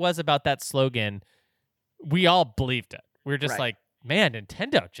 whatever it was about that slogan, we all believed it. We were just like, man,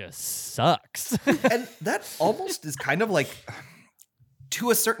 Nintendo just sucks. And that almost is kind of like, to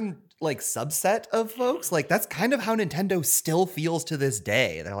a certain like subset of folks, like that's kind of how Nintendo still feels to this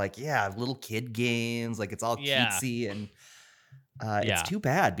day. They're like, yeah, little kid games, like it's all cutesy, and it's too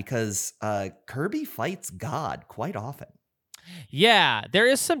bad because Kirby fights God quite often. Yeah, there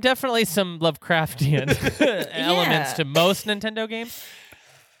is definitely some Lovecraftian elements to most Nintendo games.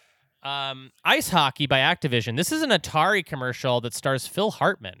 Ice Hockey by Activision. This is an Atari commercial that stars Phil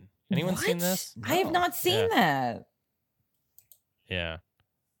Hartman. Anyone seen this? No. I have not seen that. Yeah.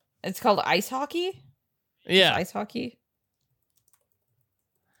 It's called Ice Hockey? Yeah. Ice Hockey?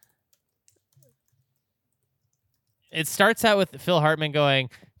 It starts out with Phil Hartman going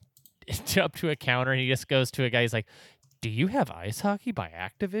up to a counter, and he just goes to a guy. He's like, do you have Ice Hockey by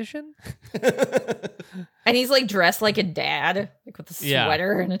Activision? And he's like dressed like a dad, like with a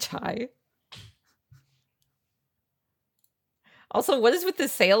sweater and a tie. Also, what is with the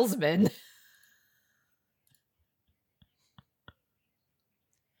salesman?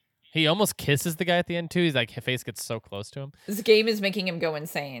 He almost kisses the guy at the end too. He's like, his face gets so close to him. This game is making him go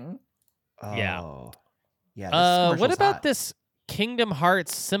insane. Oh. Yeah. What about this Kingdom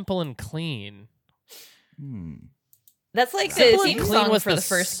Hearts Simple and Clean? That's like the theme song for the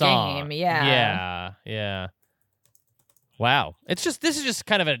first game. Yeah. Wow. This is just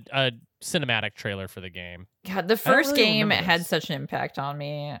kind of a cinematic trailer for the game. God, the first game had such an impact on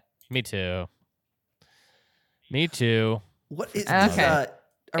me. Me too. What is okay?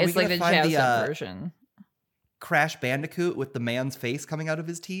 It's like the jazzed up version. Crash Bandicoot with the man's face coming out of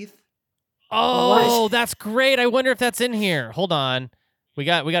his teeth? Oh, that's great. I wonder if that's in here. Hold on. We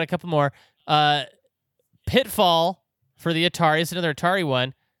got a couple more. Pitfall for the Atari. It's another Atari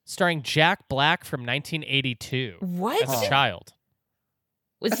one, starring Jack Black from 1982. What? As a child.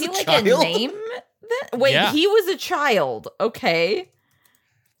 Was he like a name? Wait, he was a child. Okay.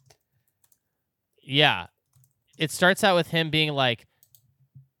 Yeah. It starts out with him being like,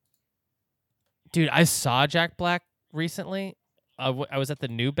 dude, I saw Jack Black recently. I was at the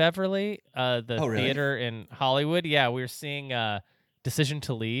New Beverly, theater in Hollywood. Yeah, we were seeing Decision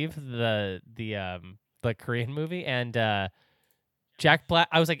to Leave, the Korean movie, and Jack Black.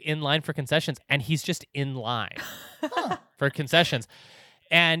 I was like in line for concessions, and he's just in line for concessions.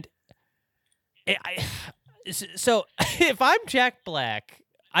 And so if I'm Jack Black,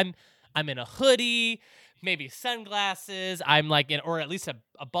 I'm in a hoodie, maybe sunglasses. I'm like or at least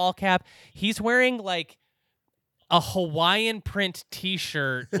a ball cap. He's wearing like a Hawaiian print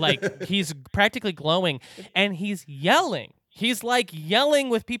T-shirt, like he's practically glowing, and he's yelling. He's like yelling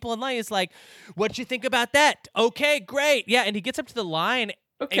with people in line. He's like, "What you think about that? Okay, great, yeah." And he gets up to the line,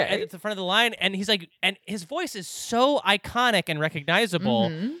 at the front of the line, and he's like, and his voice is so iconic and recognizable.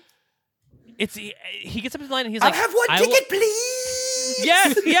 Mm-hmm. He gets up to the line and he's like, "I'll have one ticket, please."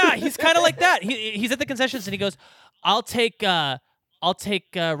 Yes, yeah, he's kind of like that. He's at the concessions and he goes, I'll take Raisinets,"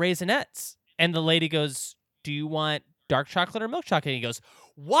 and the lady goes, "Do you want dark chocolate or milk chocolate?" And he goes,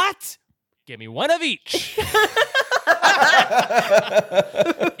 "What? Give me one of each."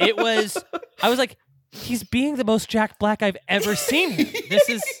 I was like, he's being the most Jack Black I've ever seen him. This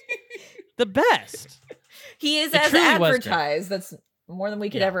is the best. He is as advertised. That's more than we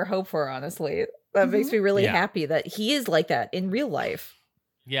could ever hope for, honestly. That makes me really happy that he is like that in real life.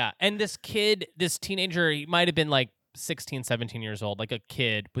 Yeah. And this teenager, he might have been like 16, 17 years old, like a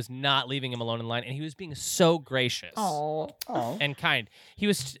kid, was not leaving him alone in line, and he was being so gracious and kind. The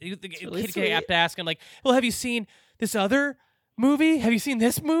really kid kept to ask him, like, "Well, have you seen this other movie? Have you seen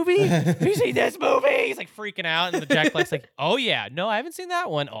this movie? Have you seen this movie?" He's like freaking out, and the Jack Black's like, "Oh yeah, no, I haven't seen that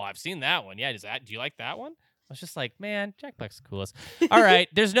one. Oh, I've seen that one. Yeah, do you like that one?" I was just like, man, Jack Black's the coolest. All right,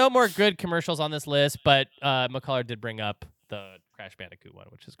 there's no more good commercials on this list, but McCullough did bring up the Crash Bandicoot one,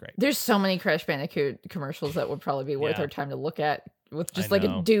 which is great. There's so many Crash Bandicoot commercials that would probably be worth our time to look at with just like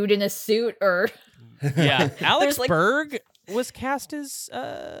a dude in a suit or... Yeah, Alex Berg was cast as...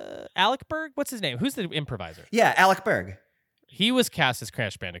 Alec Berg? What's his name? Who's the improviser? Yeah, Alec Berg. He was cast as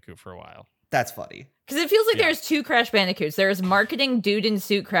Crash Bandicoot for a while. That's funny. Because it feels like there's two Crash Bandicoots. There's marketing dude in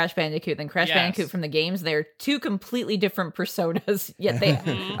suit Crash Bandicoot, then Crash Bandicoot from the games. They're two completely different personas, yet they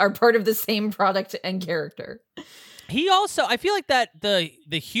are part of the same product and character. He also, I feel like that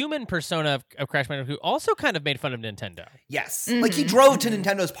the human persona of Crash Bandicoot also kind of made fun of Nintendo. Yes. Mm-hmm. Like he drove to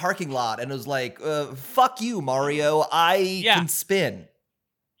Nintendo's parking lot and was like, fuck you, Mario. I can spin.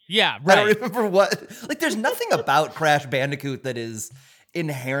 Yeah, right. I don't remember what. Like there's nothing about Crash Bandicoot that is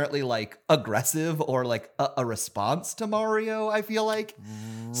inherently like aggressive or like a response to Mario, I feel like.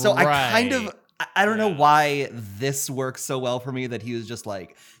 So I I don't know why this works so well for me that he was just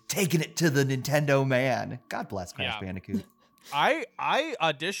like taking it to the Nintendo man. God bless Crash Bandicoot. I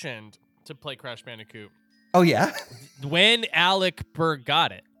auditioned to play Crash Bandicoot. Oh, yeah? When Alec Berg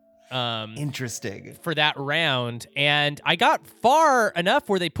got it. Interesting. For that round. And I got far enough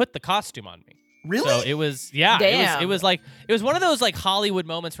where they put the costume on me. Really? So it was, it was one of those like Hollywood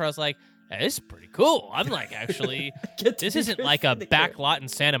moments where I was like, hey, this is pretty cool. I'm like, actually, this isn't like a back lot in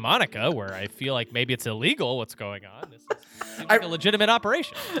Santa Monica where I feel like maybe it's illegal what's going on. This is like a legitimate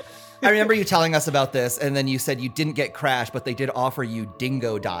operation. I remember you telling us about this, and then you said you didn't get Crash, but they did offer you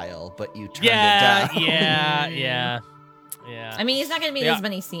Dingo Dial, but you turned it down. Yeah. I mean, he's not going to be in as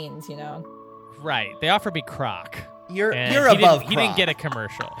many scenes, Right. They offered me Croc. You're above Croc. He didn't get a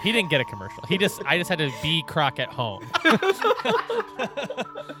commercial. I just had to be Croc at home.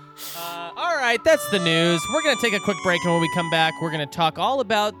 All right, that's the news. We're going to take a quick break, and when we come back, we're going to talk all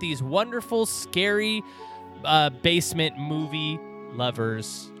about these wonderful, scary basement movie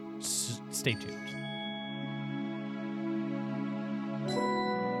lovers. Stay tuned.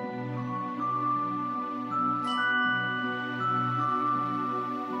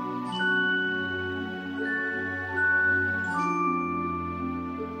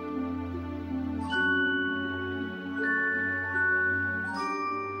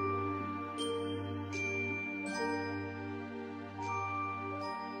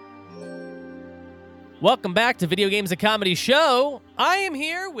 Welcome back to Video Games, a Comedy Show. I am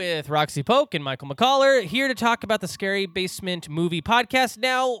here with Roxy Polk and Michael McCollar, here to talk about the Scary Basement Movie Podcast.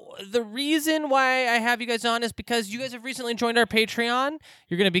 Now, the reason why I have you guys on is because you guys have recently joined our Patreon.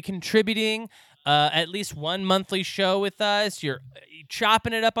 You're going to be contributing at least one monthly show with us. You're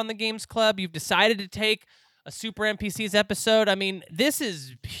chopping it up on the Games Club. You've decided to take a Super NPCs episode. I mean, this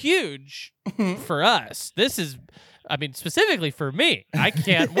is huge for us. This is... specifically for me. I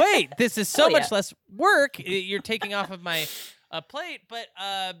can't wait. This is so much less work you're taking off of my plate. But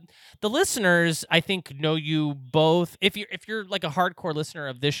the listeners, I think, know you both. If you're like a hardcore listener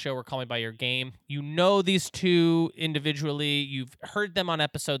of this show or Call Me By Your Game, you know these two individually. You've heard them on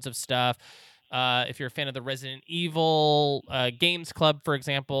episodes of stuff. If you're a fan of the Resident Evil Games Club, for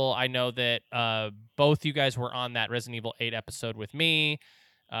example, I know that both you guys were on that Resident Evil 8 episode with me.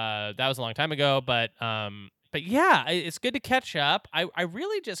 That was a long time ago, but yeah, it's good to catch up. I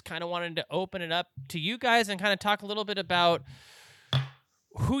really just kind of wanted to open it up to you guys and kind of talk a little bit about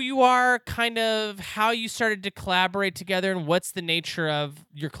who you are, kind of how you started to collaborate together, and what's the nature of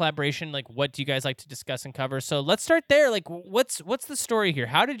your collaboration. Like, what do you guys like to discuss and cover? So let's start there. Like, what's the story here?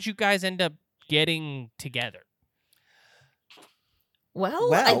 How did you guys end up getting together?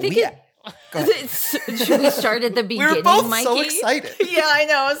 Well I think should we start at the beginning, we were both Mikey? So excited. Yeah, I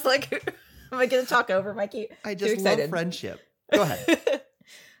know. I was like... Am I going to talk over, Mikey? I just love friendship. Go ahead.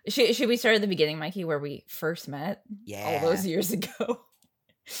 Should we start at the beginning, Mikey, where we first met? Yeah. All those years ago.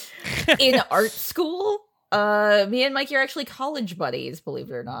 In art school? Me and Mikey are actually college buddies, believe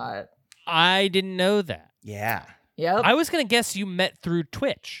it or not. I didn't know that. Yeah. Yep. I was going to guess you met through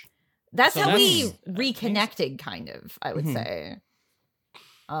Twitch. That's how we reconnected, kind of, I would say.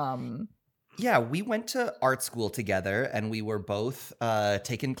 Yeah, we went to art school together, and we were both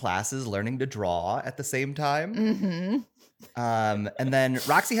taking classes, learning to draw at the same time. Mm-hmm. And then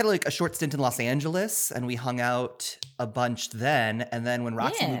Roxy had like a short stint in Los Angeles, and we hung out a bunch then. And then when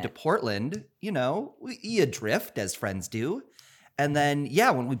Roxy moved to Portland, we adrift as friends do. And then,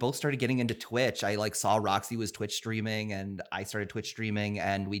 when we both started getting into Twitch, I like saw Roxy was Twitch streaming, and I started Twitch streaming,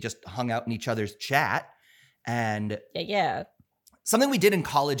 and we just hung out in each other's chat. And something we did in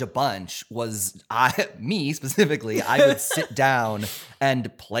college a bunch was me specifically, I would sit down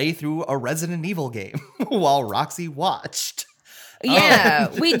and play through a Resident Evil game while Roxy watched. Yeah,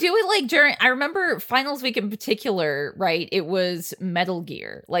 we do it like I remember finals week in particular, right? It was Metal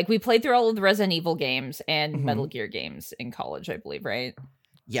Gear. Like we played through all of the Resident Evil games and Metal Gear games in college, I believe, right?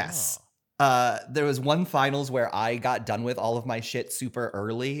 Yes. There was one finals where I got done with all of my shit super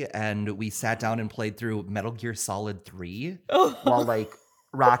early, and we sat down and played through Metal Gear Solid 3 while like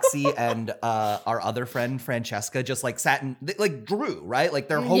Roxy and our other friend Francesca just like sat and like drew, right? Like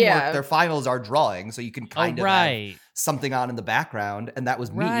their homework, their finals are drawing, so you can kind of have something on in the background, and that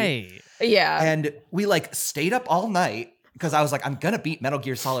was me. Right. Yeah. And we like stayed up all night because I was like, I'm gonna beat Metal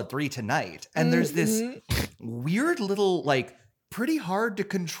Gear Solid 3 tonight. And there's this weird little like pretty hard to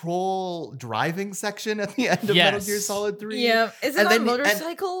control driving section at the end of Metal Gear Solid 3. Yeah. Is it on a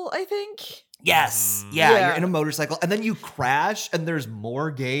motorcycle, I think? Yes. Yeah, you're in a motorcycle and then you crash and there's more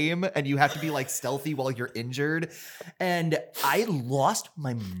game and you have to be like stealthy while you're injured. And I lost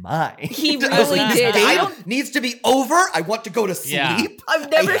my mind. He really did. It needs to be over. I want to go to sleep. Yeah. I've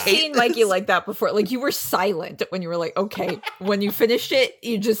never seen Mikey like that before. Like, you were silent when you were like, okay. When you finished it,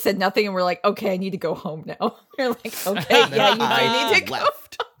 you just said nothing and we're like, okay, I need to go home now. You're like, okay, yeah, you do need to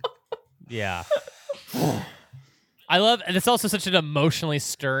left. Yeah. I love, and it's also such an emotionally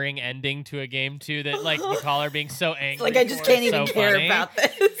stirring ending to a game too. That like McCollar being so angry, It's like I just can't even care about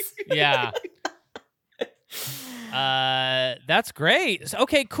this. Yeah. That's great.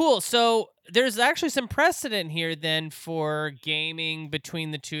 Okay, cool. So there's actually some precedent here then for gaming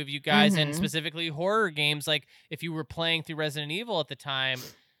between the two of you guys, and specifically horror games. Like if you were playing through Resident Evil at the time,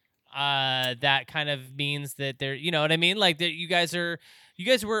 that kind of means that there, you know what I mean? Like that you guys were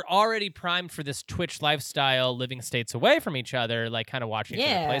already primed for this Twitch lifestyle, living states away from each other, like kind of watching each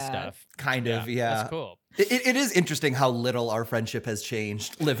other play stuff. Kind of, yeah. That's cool. It is interesting how little our friendship has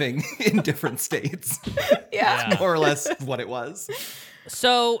changed living in different states. Yeah. More or less what it was.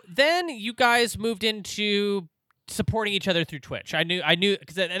 So then you guys moved into supporting each other through Twitch. I knew,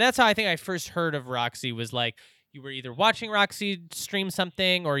 and that's how I think I first heard of Roxy, was like, you were either watching Roxy stream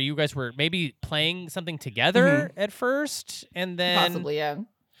something or you guys were maybe playing something together at first. And then possibly, yeah.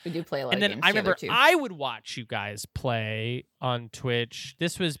 We do play a lot of games I remember too. I would watch you guys play on Twitch.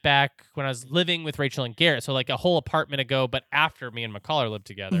 This was back when I was living with Rachel and Garrett. So like a whole apartment ago, but after me and McCollar lived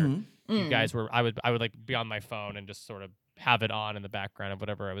together, you guys were, I would like be on my phone and just sort of have it on in the background of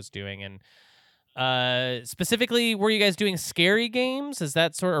whatever I was doing. And specifically, were you guys doing scary games? Is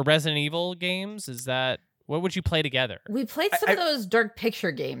that sort of Resident Evil games? Is that, what would you play together? We played some of those dark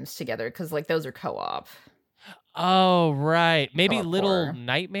picture games together because like those are co-op. Oh, right. Maybe Co-op Little horror.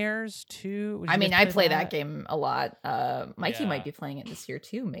 Nightmares too? I mean, I play that game a lot. Mikey might be playing it this year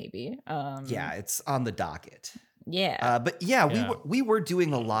too, maybe. Yeah, it's on the docket. Yeah. But yeah, we were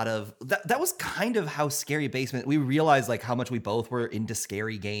doing a lot of that was kind of how Scary Basement, we realized like how much we both were into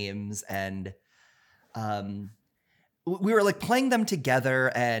scary games, and we were like playing them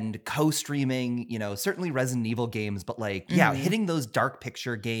together and co-streaming, you know, certainly Resident Evil games, but like hitting those dark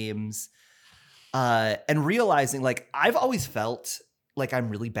picture games and realizing like I've always felt like I'm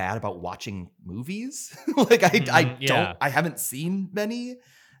really bad about watching movies. Like I haven't seen many.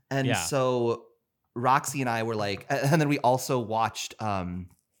 And so Roxy and I were like, and then we also watched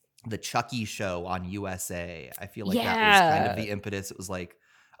the Chucky show on USA. I feel like that was kind of the impetus. It was like,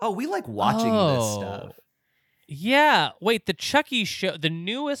 oh, we like watching this stuff. Yeah. Wait, the Chucky show, the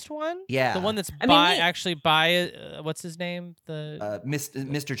newest one? Yeah. The one that's what's his name? The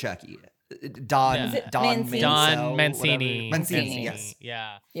Mr. Chucky. Don Mancini. Mancini, yes.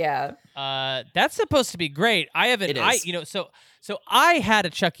 Yeah. Yeah. That's supposed to be great. I haven't so I had a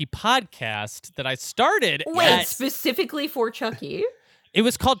Chucky podcast that I started. Wait, specifically for Chucky? It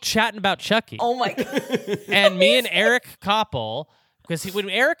was called Chatting About Chucky. Oh my god. And me and Eric Koppel, because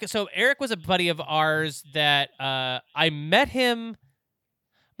Eric was a buddy of ours that I met him.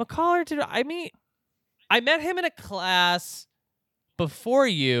 McCollar, I met him in a class before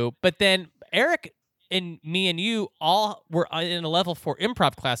you, but then Eric and me and you all were in a level 4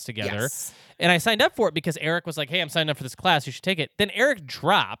 improv class together. Yes. And I signed up for it because Eric was like, hey, I'm signing up for this class. You should take it. Then Eric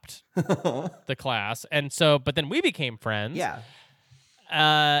dropped the class. And so, but then we became friends. Yeah.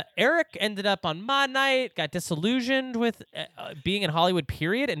 Eric ended up on Mod Night, got disillusioned with being in Hollywood,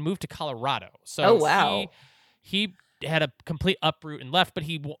 period, and moved to Colorado. So he had a complete uproot and left, but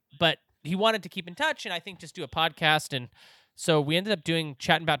he wanted to keep in touch and I think just do a podcast. And so we ended up doing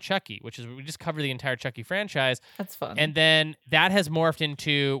Chatting About Chucky, which is we just cover the entire Chucky franchise. That's fun. And then that has morphed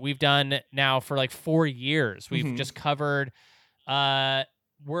into, we've done now for like 4 years. We've just covered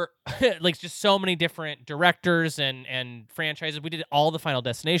we're like just so many different directors and franchises. We did all the Final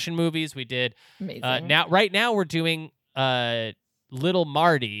Destination movies. We did right now we're doing Little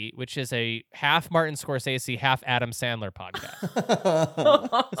Marty, which is a half Martin Scorsese, half Adam Sandler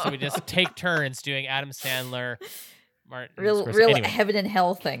podcast. So we just take turns doing Adam Sandler, Martin real anyway. heaven and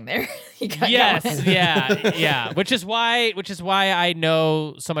hell thing there. Yes, yeah. Which is why I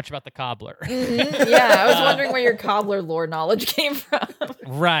know so much about the Cobbler. Yeah, I was wondering where your Cobbler lore knowledge came from.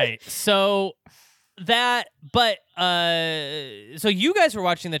 Right. So so you guys were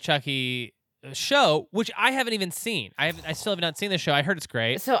watching the Chucky show, which I haven't even seen. I still have not seen the show. I heard it's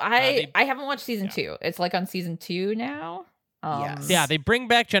great. So I haven't watched season 2. It's like on season 2 now. Yes. Yeah, they bring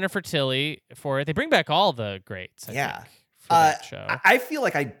back Jennifer Tilly for it. They bring back all the greats. I think, for that show. I feel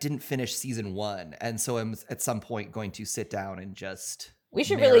like I didn't finish season 1, and so I'm at some point going to sit down and just We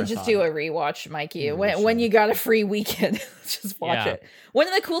should really just do a rewatch, Mikey. When you got a free weekend, just watch it. One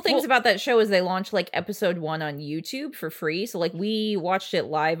of the cool things about that show is they launched like episode 1 on YouTube for free. So like we watched it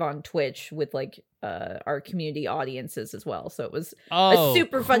live on Twitch with like our community audiences as well. So it was a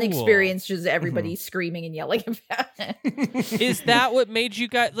super fun experience, just everybody screaming and yelling about it. Is that what made you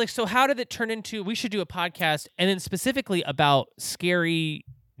guys like? So how did it turn into? We should do a podcast and then specifically about scary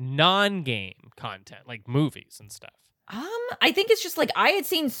non-game content, like movies and stuff. I think it's just like I had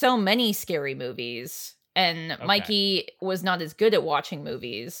seen so many scary movies, and Mikey was not as good at watching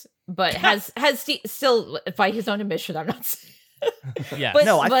movies, but has still, by his own admission, I'm not. Yeah,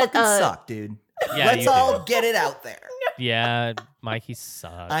 no, I fucking suck, dude. Yeah, let's all get it out there. Yeah, Mikey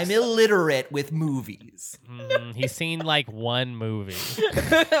sucks. I'm illiterate with movies. He's seen like one movie,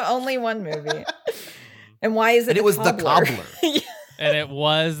 only one movie. And why is it? And it was The Cobbler. And it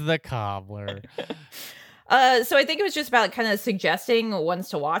was The Cobbler. So I think it was just about kind of suggesting ones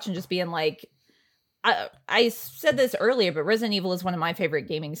to watch and just being like, I said this earlier, but Resident Evil is one of my favorite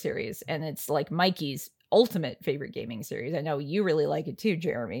gaming series, and it's like Mikey's ultimate favorite gaming series. I know you really like it too,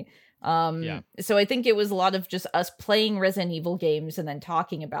 Jeremy. So I think it was a lot of just us playing Resident Evil games and then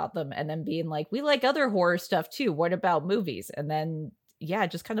talking about them and then being like, we like other horror stuff too. What about movies? And then,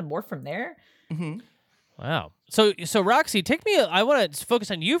 just kind of more from there. Mm-hmm. Wow. So Roxy, I want to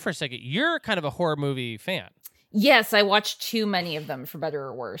focus on you for a second. You're kind of a horror movie fan. Yes, I watched too many of them, for better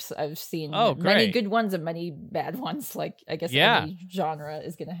or worse. I've seen many good ones and many bad ones. Like, I guess any genre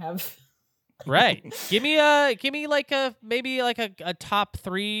is going to have. Right. Give me like a top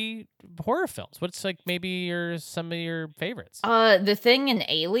 3 horror films. What's like maybe some of your favorites? The Thing and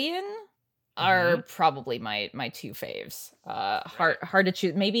Alien are probably my 2 faves. Hard to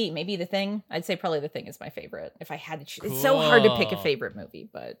choose. Maybe The Thing. I'd say probably The Thing is my favorite if I had to choose. Cool. It's so hard to pick a favorite movie,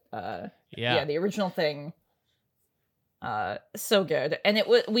 but the original Thing, so good. And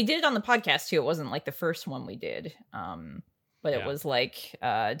we did it on the podcast too. It wasn't like the first one we did, but it was like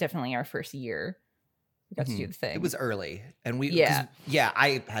definitely our first year. We got to do The Thing. It was early, and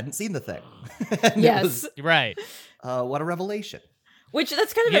I hadn't seen The Thing. Yes, right. What a revelation. Which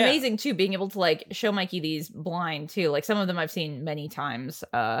that's kind of amazing too, being able to like show Mikey these blind too. Like some of them I've seen many times,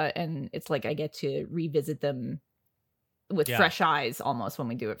 and it's like I get to revisit them with fresh eyes almost when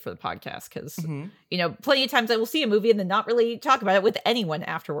we do it for the podcast. Because plenty of times I will see a movie and then not really talk about it with anyone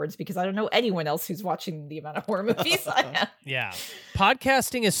afterwards because I don't know anyone else who's watching the amount of horror movies I am. Yeah,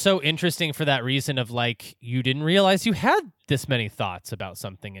 podcasting is so interesting for that reason of like you didn't realize you had this many thoughts about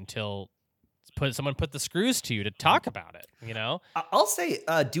something until someone put the screws to you to talk about it, I'll say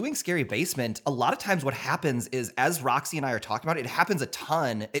doing Scary Basement, a lot of times what happens is, as Roxy and I are talking about it happens a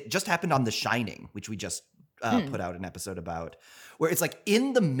ton. It just happened on The Shining, which we just put out an episode about, where it's like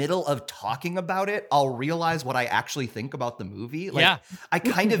in the middle of talking about it, I'll realize what I actually think about the movie. Like, I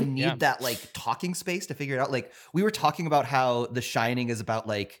kind of need that like talking space to figure it out. Like we were talking about how The Shining is about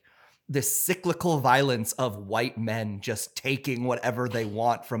like this cyclical violence of white men just taking whatever they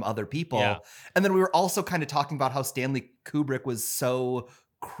want from other people. Yeah. And then we were also kind of talking about how Stanley Kubrick was so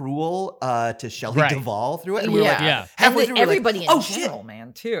cruel to Shelley Duvall through it. And we were like, halfway through, everybody in general,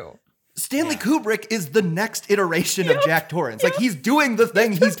 man, too. Stanley Kubrick is the next iteration of Jack Torrance. Like he's doing the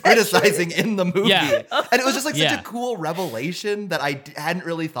thing he's criticizing in the movie. Yeah. And it was just like such a cool revelation that I hadn't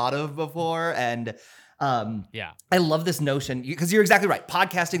really thought of before. And I love this notion because you're exactly right.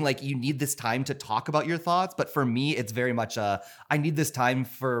 Podcasting, like you need this time to talk about your thoughts. But for me, it's very much I need this time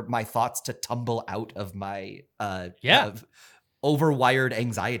for my thoughts to tumble out of my overwired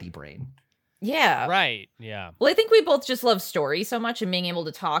anxiety brain. Yeah. Right. Yeah. Well, I think we both just love stories so much and being able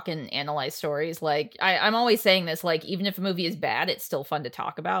to talk and analyze stories. Like I'm always saying this, like, even if a movie is bad, it's still fun to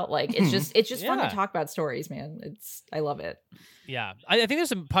talk about. Like it's just fun to talk about stories, man. I love it. Yeah. I think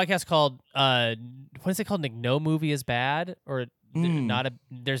there's a podcast called what is it called? Like No Movie is Bad, or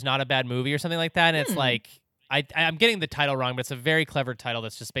there's not a bad movie or something like that. And it's like I'm getting the title wrong, but it's a very clever title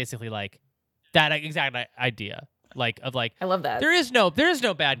that's just basically like that exact idea. I love that. There is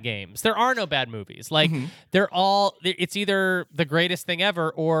no bad games. There are no bad movies. Like it's either the greatest thing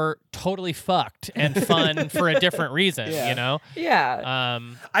ever or totally fucked and fun for a different reason, Yeah.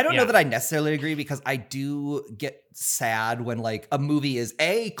 I don't know that I necessarily agree, because I do get sad when like a movie is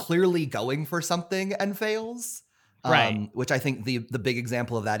clearly going for something and fails. Right. Which I think the big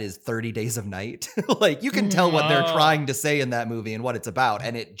example of that is 30 Days of Night. Like you can tell what they're trying to say in that movie and what it's about,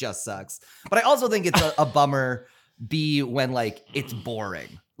 and it just sucks. But I also think it's a bummer when like it's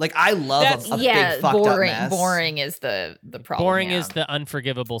boring. Like I love a big fucked up mess. Boring is the problem. Boring is the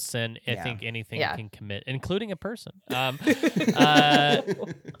unforgivable sin I think anything can commit, including a person.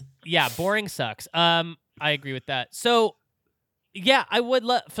 Boring sucks. I agree with that. So Yeah, I would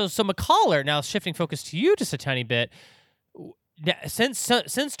love. So McCollar, now shifting focus to you just a tiny bit. Since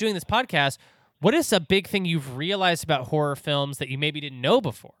doing this podcast, what is a big thing you've realized about horror films that you maybe didn't know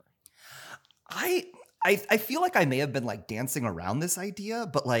before? I feel like I may have been like dancing around this idea,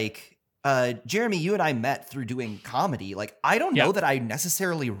 but like Jeremy, you and I met through doing comedy. Like I don't know that I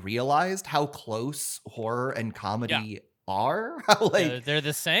necessarily realized how close horror and comedy are. How like they're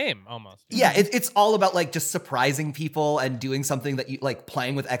the same almost. Yeah, it's all about like just surprising people and doing something that you like,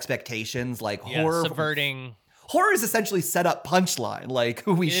 playing with expectations. Like horror, subverting. Horror is essentially set up punchline. Like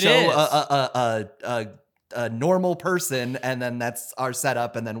we show a normal person, and then that's our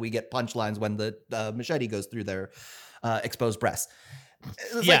setup, and then we get punchlines when the machete goes through their exposed breasts.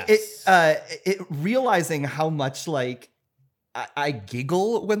 It's like realizing how much like I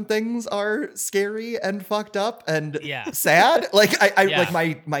giggle when things are scary and fucked up and sad. Like I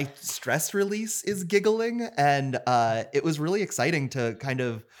like my stress release is giggling, and it was really exciting to kind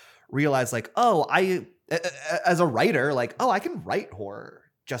of realize like, oh, I as a writer, like, oh, I can write horror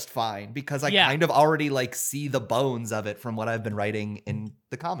just fine because I kind of already like see the bones of it from what I've been writing in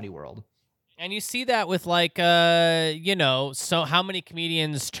the comedy world. And you see that with like, so how many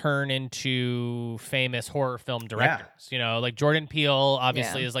comedians turn into famous horror film directors? You know, like Jordan Peele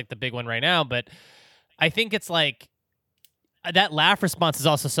obviously is like the big one right now, but I think it's like that laugh response is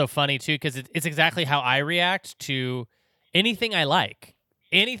also so funny too, because it's exactly how I react to anything I like.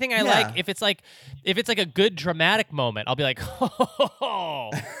 Anything I like, if it's like a good dramatic moment, I'll be like, oh,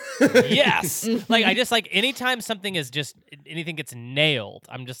 yes. Like I just like anytime anything gets nailed,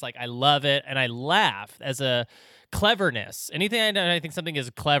 I'm just like, I love it, and I laugh as a cleverness. Anything I think something is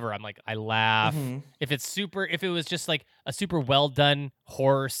clever, I'm like, I laugh. Mm-hmm. If it was just like a super well done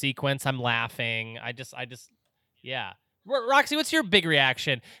horror sequence, I'm laughing. I just, yeah. Roxy, what's your big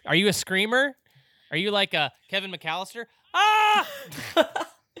reaction? Are you a screamer? Are you like a Kevin McAllister? Ah!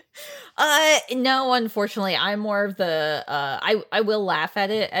 No, unfortunately, I'm more of the I will laugh at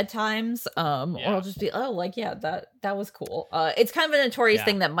it at times, or I'll just be that was cool. It's kind of a notorious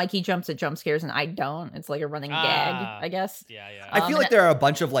thing that Mikey jumps at jump scares and I don't. It's like a running gag, I guess. Yeah. I feel like there are a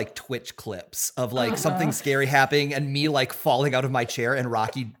bunch of like Twitch clips of like something scary happening and me like falling out of my chair and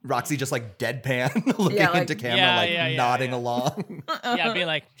Roxy just like deadpan looking into camera, nodding along. Being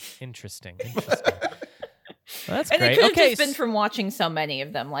like, interesting. Well, that's and great. it could have just been from watching so many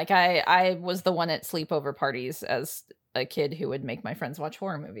of them. Like I was the one at sleepover parties as a kid who would make my friends watch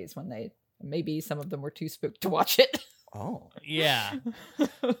horror movies when maybe some of them were too spooked to watch it. Oh. Yeah.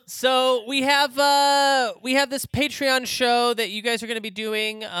 So we have this Patreon show that you guys are going to be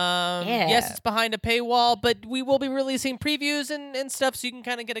doing. Yes, it's behind a paywall, but we will be releasing previews and stuff so you can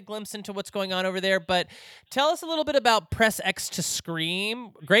kind of get a glimpse into what's going on over there. But tell us a little bit about Press X to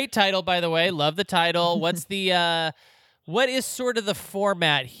Scream. Great title, by the way. Love the title. What's the what is sort of the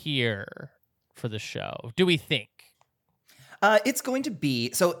format here for the show, do we think? It's going to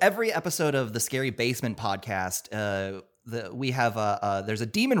be, so every episode of the Scary Basement podcast, we have there's a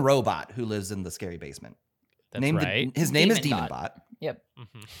demon robot who lives in the Scary Basement. That's right. His name is Demonbot. Yep.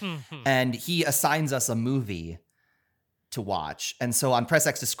 And he assigns us a movie to watch. And so on Press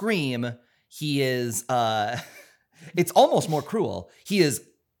X to Scream, he is, it's almost more cruel. He is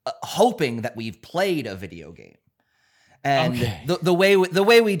hoping that we've played a video game. And the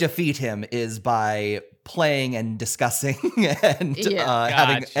way we defeat him is by playing and discussing and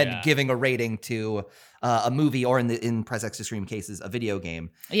having and giving a rating to a movie, or in Press X to Scream cases, a video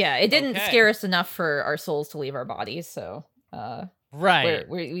game. Yeah, it didn't scare us enough for our souls to leave our bodies, so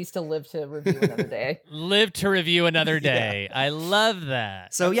we still live to review another day. Live to review another day. I love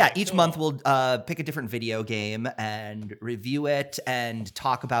that. So each month we'll pick a different video game and review it and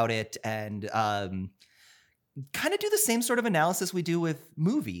talk about it and kind of do the same sort of analysis we do with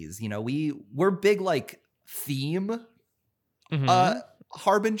movies. You know, we're big like theme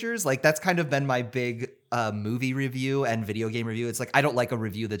harbingers. Like that's kind of been my big movie review and video game review. It's like I don't like a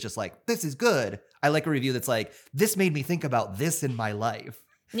review that's just like, this is good. I like a review that's like, this made me think about this in my life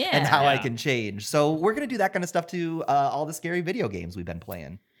and how I can change. So we're going to do that kind of stuff to all the scary video games we've been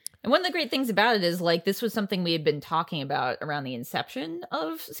playing. And one of the great things about it is, like, this was something we had been talking about around the inception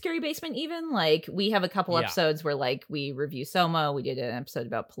of Scary Basement even. Like, we have a couple episodes where, like, we review Soma. We did an episode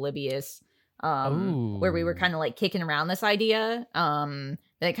about Polybius, where we were kind of, like, kicking around this idea. Then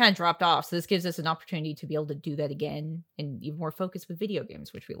it kind of dropped off. So this gives us an opportunity to be able to do that again and even more focused with video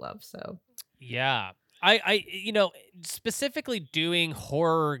games, which we love. So, yeah. I specifically doing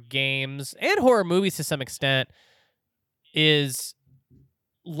horror games and horror movies to some extent is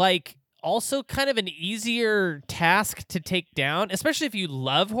like also kind of an easier task to take down, especially if you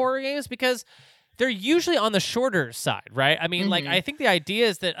love horror games, because they're usually on the shorter side, right? I mean, like, I think the idea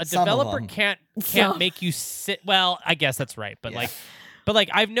is that a developer can't make you sit. Well, I guess that's right, but like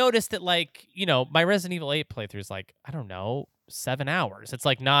I've noticed that, like, you know, my Resident Evil 8 playthrough is like, I don't know, 7 hours. It's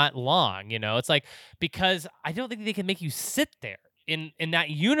like not long, you know. It's like, because I don't think they can make you sit there in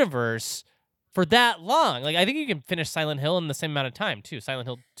that universe for that long. Like, I think you can finish Silent Hill in the same amount of time too. Silent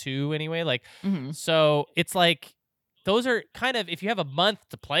Hill 2 anyway. Like, so it's like, those are kind of, if you have a month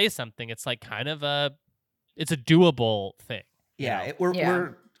to play something, it's like kind of it's a doable thing. Yeah, we're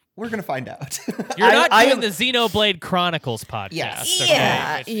gonna find out. You're not doing the Xenoblade Chronicles podcast. Yes.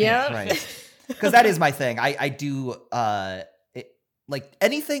 Okay? Yeah. Right. Because that is my thing. I do like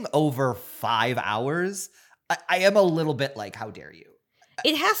anything over 5 hours. I am a little bit like, how dare you?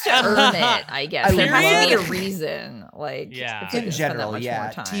 It has to earn it, I guess. There has to be a reason. Like, in general,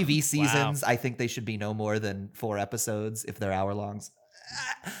 TV seasons, I think they should be no more than 4 episodes if they're hour longs.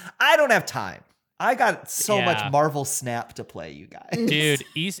 I don't have time. I got so much Marvel Snap to play, you guys. Dude,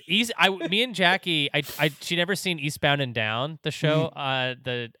 me and Jackie, she'd never seen Eastbound and Down, the show. I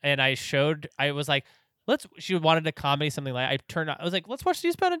was like, she wanted a comedy, something like, I was like, let's watch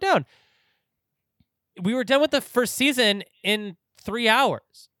Eastbound and Down. We were done with the first season in 3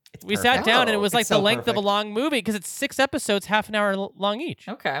 hours. We sat down and it was like the length of a long movie because it's 6 episodes, half an hour long each.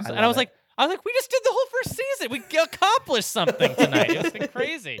 Okay. And I was like, we just did the whole first season. We accomplished something tonight. It was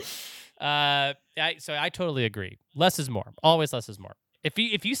crazy. So I totally agree. Less is more. Always less is more.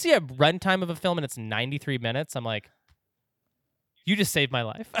 If you see a runtime of a film and it's 93 minutes, I'm like, you just saved my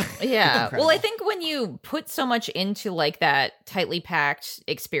life. Yeah. Well, I think when you put so much into like that tightly packed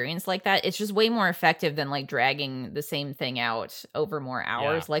experience like that, it's just way more effective than like dragging the same thing out over more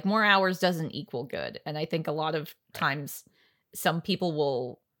hours. Yeah. Like, more hours doesn't equal good. And I think a lot of times some people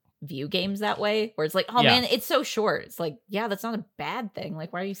will view games that way, where it's like, oh man, it's so short. It's like, yeah, that's not a bad thing.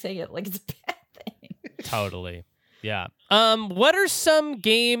 Like, why are you saying it like it's a bad thing? Totally. Yeah. What are some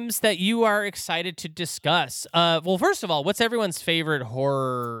games that you are excited to discuss? Well, first of all, what's everyone's favorite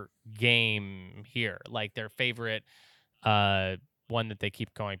horror game here? Like, their favorite one that they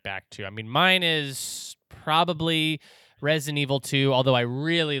keep going back to. I mean, mine is probably Resident Evil 2, although I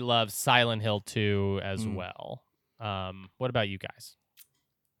really love Silent Hill 2 as well. What about you guys?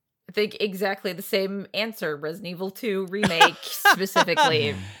 I think exactly the same answer. Resident Evil 2 Remake,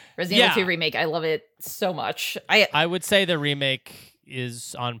 specifically. Resident Evil 2 Remake. I love it so much. I would say the remake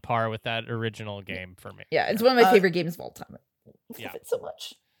is on par with that original game for me. Yeah, it's one of my favorite games of all time. I love it so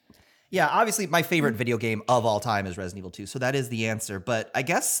much. Yeah, obviously my favorite video game of all time is Resident Evil 2, so that is the answer. But I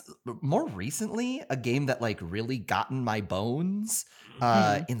guess more recently, a game that like really got in my bones,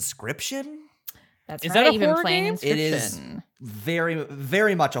 Inscryption. That's is right. that a You've been horror playing game? Inscryption. It is very,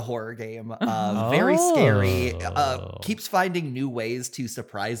 very much a horror game. Very scary. Keeps finding new ways to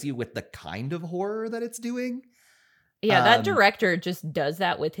surprise you with the kind of horror that it's doing. Yeah, that director just does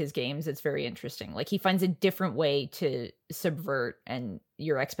that with his games. It's very interesting. Like, he finds a different way to subvert and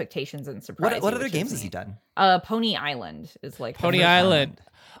your expectations and surprise. What other games has he done? Pony Island is like Pony Island.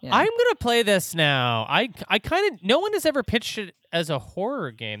 Yeah. I'm gonna play this now. I kind of, no one has ever pitched it as a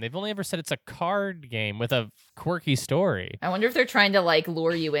horror game. They've only ever said it's a card game with a quirky story. I wonder if they're trying to like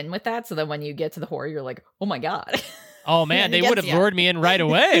lure you in with that, so that when you get to the horror, you're like, oh my god. Oh man, they would have lured me in right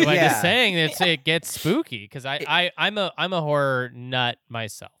away by just saying it gets spooky, because I'm a horror nut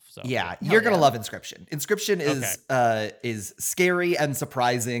myself. So yeah, you're gonna love Inscryption. Inscryption is scary and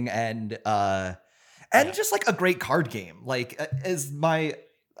surprising and just like a great card game. Like, as my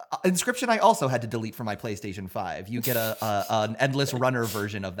Inscryption, I also had to delete from my PlayStation 5. You get an endless runner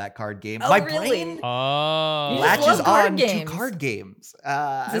version of that card game. My brain latches on to card games.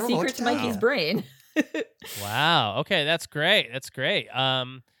 It's a secret to Mikey's brain. Wow. Okay, that's great. That's great.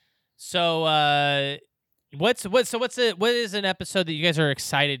 So what is an episode that you guys are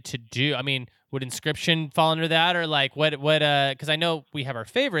excited to do? I mean, would Inscryption fall under that, or like what because I know we have our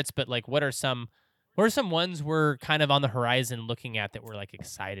favorites, but like what are some ones we're kind of on the horizon looking at that we're like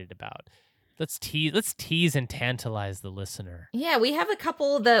excited about? Let's tease and tantalize the listener. Yeah, we have a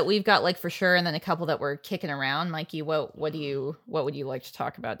couple that we've got like for sure, and then a couple that we're kicking around. Mikey, what would you like to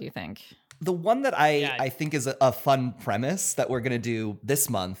talk about, do you think? The one that I think is a fun premise that we're going to do this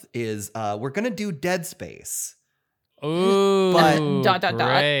month is we're going to do Dead Space. Ooh, but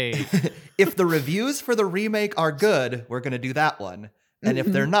great. If the reviews for the remake are good, we're going to do that one. And if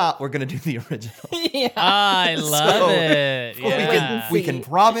they're not, we're going to do the original. Yeah. I love it. Yeah. We can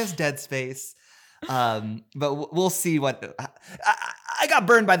promise Dead Space. But we'll see what... I got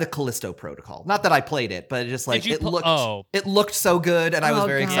burned by the Callisto Protocol. Not that I played it, but just like it looked so good, and I was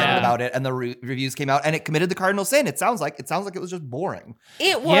very excited about it. And the reviews came out, and it committed the cardinal sin. It sounds like it was just boring.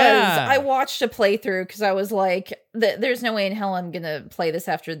 It was. Yeah. I watched a playthrough because I was like, "There's no way in hell I'm gonna play this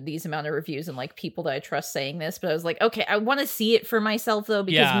after these amount of reviews and like people that I trust saying this." But I was like, "Okay, I want to see it for myself though,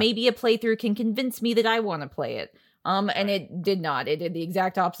 because maybe a playthrough can convince me that I want to play it." And it did not. It did the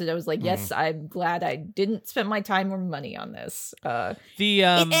exact opposite. I was like, yes, I'm glad I didn't spend my time or money on this. It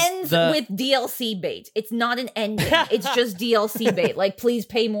ends with DLC bait. It's not an ending. It's just DLC bait. Like, please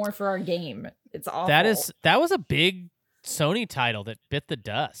pay more for our game. It's awful. That was a big Sony title that bit the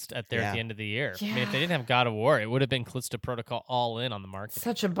dust at the end of the year. Yeah. I mean, if they didn't have God of War, it would have been Callisto Protocol all in on the market.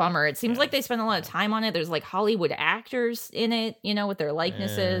 Such a bummer. It seems like they spent a lot of time on it. There's like Hollywood actors in it, with their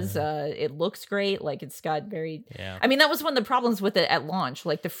likenesses. It looks great. Like it's got very. Yeah. I mean, that was one of the problems with it at launch.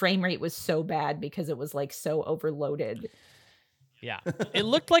 Like the frame rate was so bad because it was like so overloaded. Yeah, it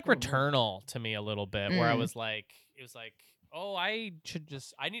looked like Returnal to me a little bit, where it was like. Oh, I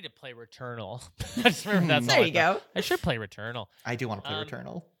need to play Returnal. I just remember that's there you go. I should play Returnal. I do want to play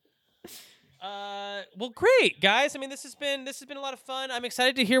Returnal. Well, great, guys. I mean, this has been a lot of fun. I'm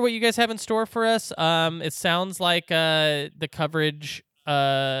excited to hear what you guys have in store for us. It sounds like the coverage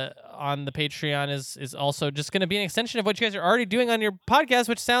on the Patreon is also just going to be an extension of what you guys are already doing on your podcast,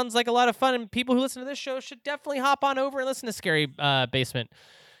 which sounds like a lot of fun. And people who listen to this show should definitely hop on over and listen to Scary Basement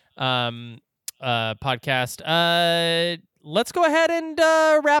podcast. Let's go ahead and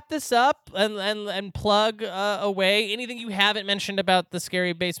wrap this up and plug away anything you haven't mentioned about the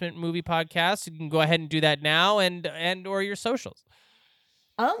Scary Basement Movie Podcast. You can go ahead and do that now, and or your socials.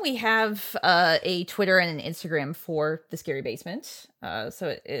 We have a Twitter and an Instagram for the Scary Basement.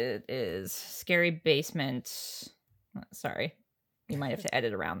 So it is Scary Basement. Sorry. You might have to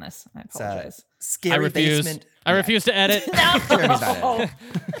edit around this. I apologize. Scary Basement. I refuse to edit. No.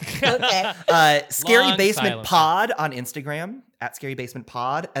 Okay. Scary Basement Pod on Instagram at Scary Basement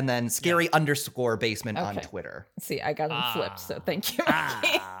Pod, and then Scary _Basement on Twitter. See, I got them flipped, so thank you.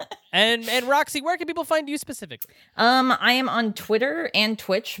 And Roxy, where can people find you specifically? I am on Twitter and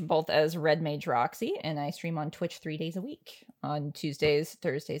Twitch, both as Red Mage Roxy, and I stream on Twitch 3 days a week on Tuesdays,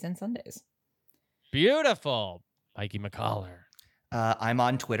 Thursdays, and Sundays. Beautiful, Mikey McCollar. I'm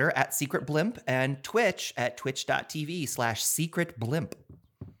on Twitter at Secret Blimp and Twitch at twitch.tv/Secret Blimp.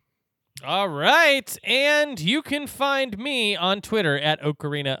 All right. And you can find me on Twitter at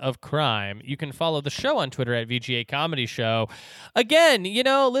Ocarina of Crime. You can follow the show on Twitter at VGA Comedy Show. Again,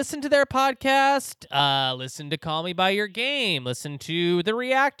 listen to their podcast. Listen to Call Me By Your Game. Listen to The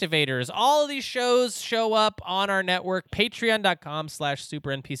Reactivators. All of these shows show up on our network,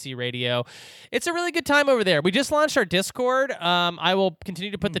 patreon.com/SuperNPC Radio. It's a really good time over there. We just launched our Discord. I will continue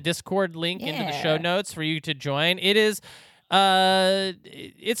to put the Discord link into the show notes for you to join. It is...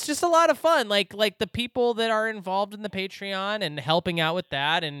 it's just a lot of fun. Like the people that are involved in the Patreon and helping out with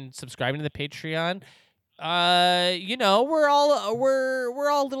that and subscribing to the Patreon, we're all a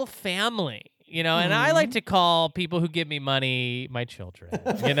little family, and I like to call people who give me money my children,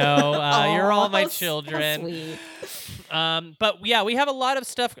 you're all my children. So sweet. But yeah, we have a lot of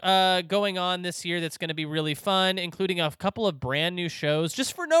stuff going on this year that's going to be really fun, including a couple of brand new shows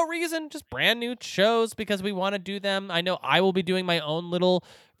just for no reason, just brand new shows because we want to do them. I know I will be doing my own little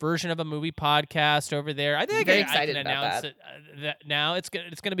version of a movie podcast over there. I think I can announce it now. It's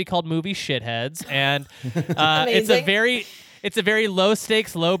going to be called Movie Shitheads, and it's a very low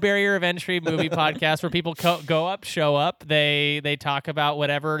stakes, low barrier of entry movie podcast where people show up. They talk about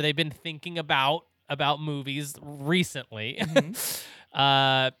whatever they've been thinking about movies recently.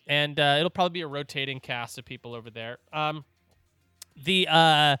 Mm-hmm. And it'll probably be a rotating cast of people over there.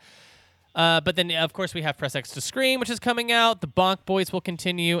 But then, of course, we have Press X to Scream, which is coming out. The Bonk Boys will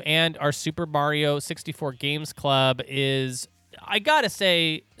continue, and our Super Mario 64 Games Club is, I gotta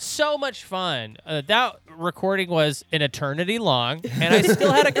say, so much fun. That recording was an eternity long, and I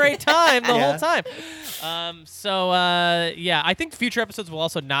still had a great time the whole time. I think future episodes will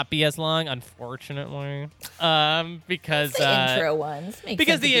also not be as long, unfortunately, because the intro ones.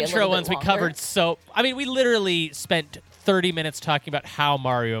 Because the intro ones we covered we literally spent 30 minutes talking about how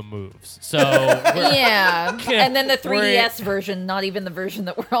Mario moves. So and then the 3DS version, not even the version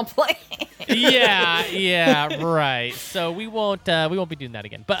that we're all playing. Right. So we won't be doing that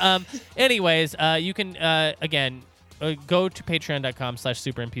again. But anyways, you can again go to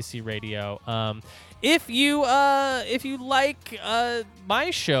patreon.com/SuperNPC Radio. If you like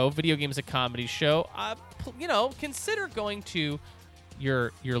my show, Video Games a Comedy Show, consider going to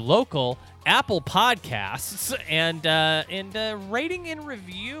your local Apple Podcasts and rating and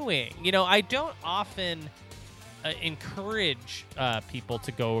reviewing. I don't often encourage people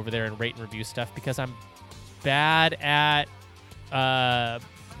to go over there and rate and review stuff because I'm bad at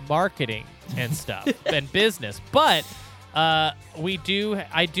marketing and stuff and business. But we do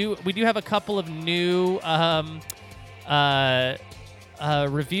have a couple of new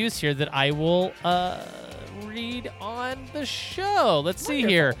reviews here that I will read on the show. Let's see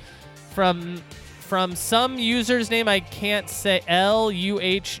here from some user's name I can't say, LUHJCXD.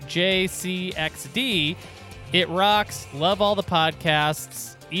 It rocks. Love all the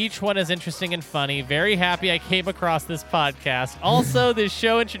podcasts. Each one is interesting and funny. Very happy I came across this podcast. Also, this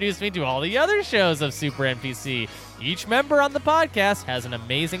show introduced me to all the other shows of Super NPC. Each member on the podcast has an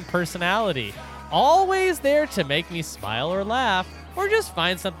amazing personality. Always there to make me smile or laugh, or just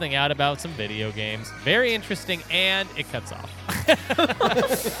find something out about some video games. Very interesting, and it cuts off.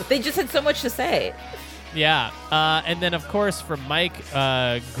 They just had so much to say. Yeah. And then, of course, from Mike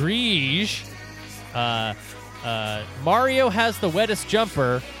Griege, Mario has the wettest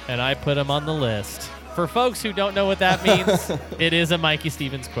jumper, and I put him on the list. For folks who don't know what that means, it is a Mikey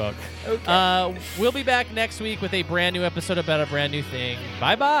Stevens quote. Okay. We'll be back next week with a brand new episode about a brand new thing.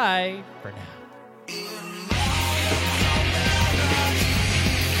 Bye-bye for now.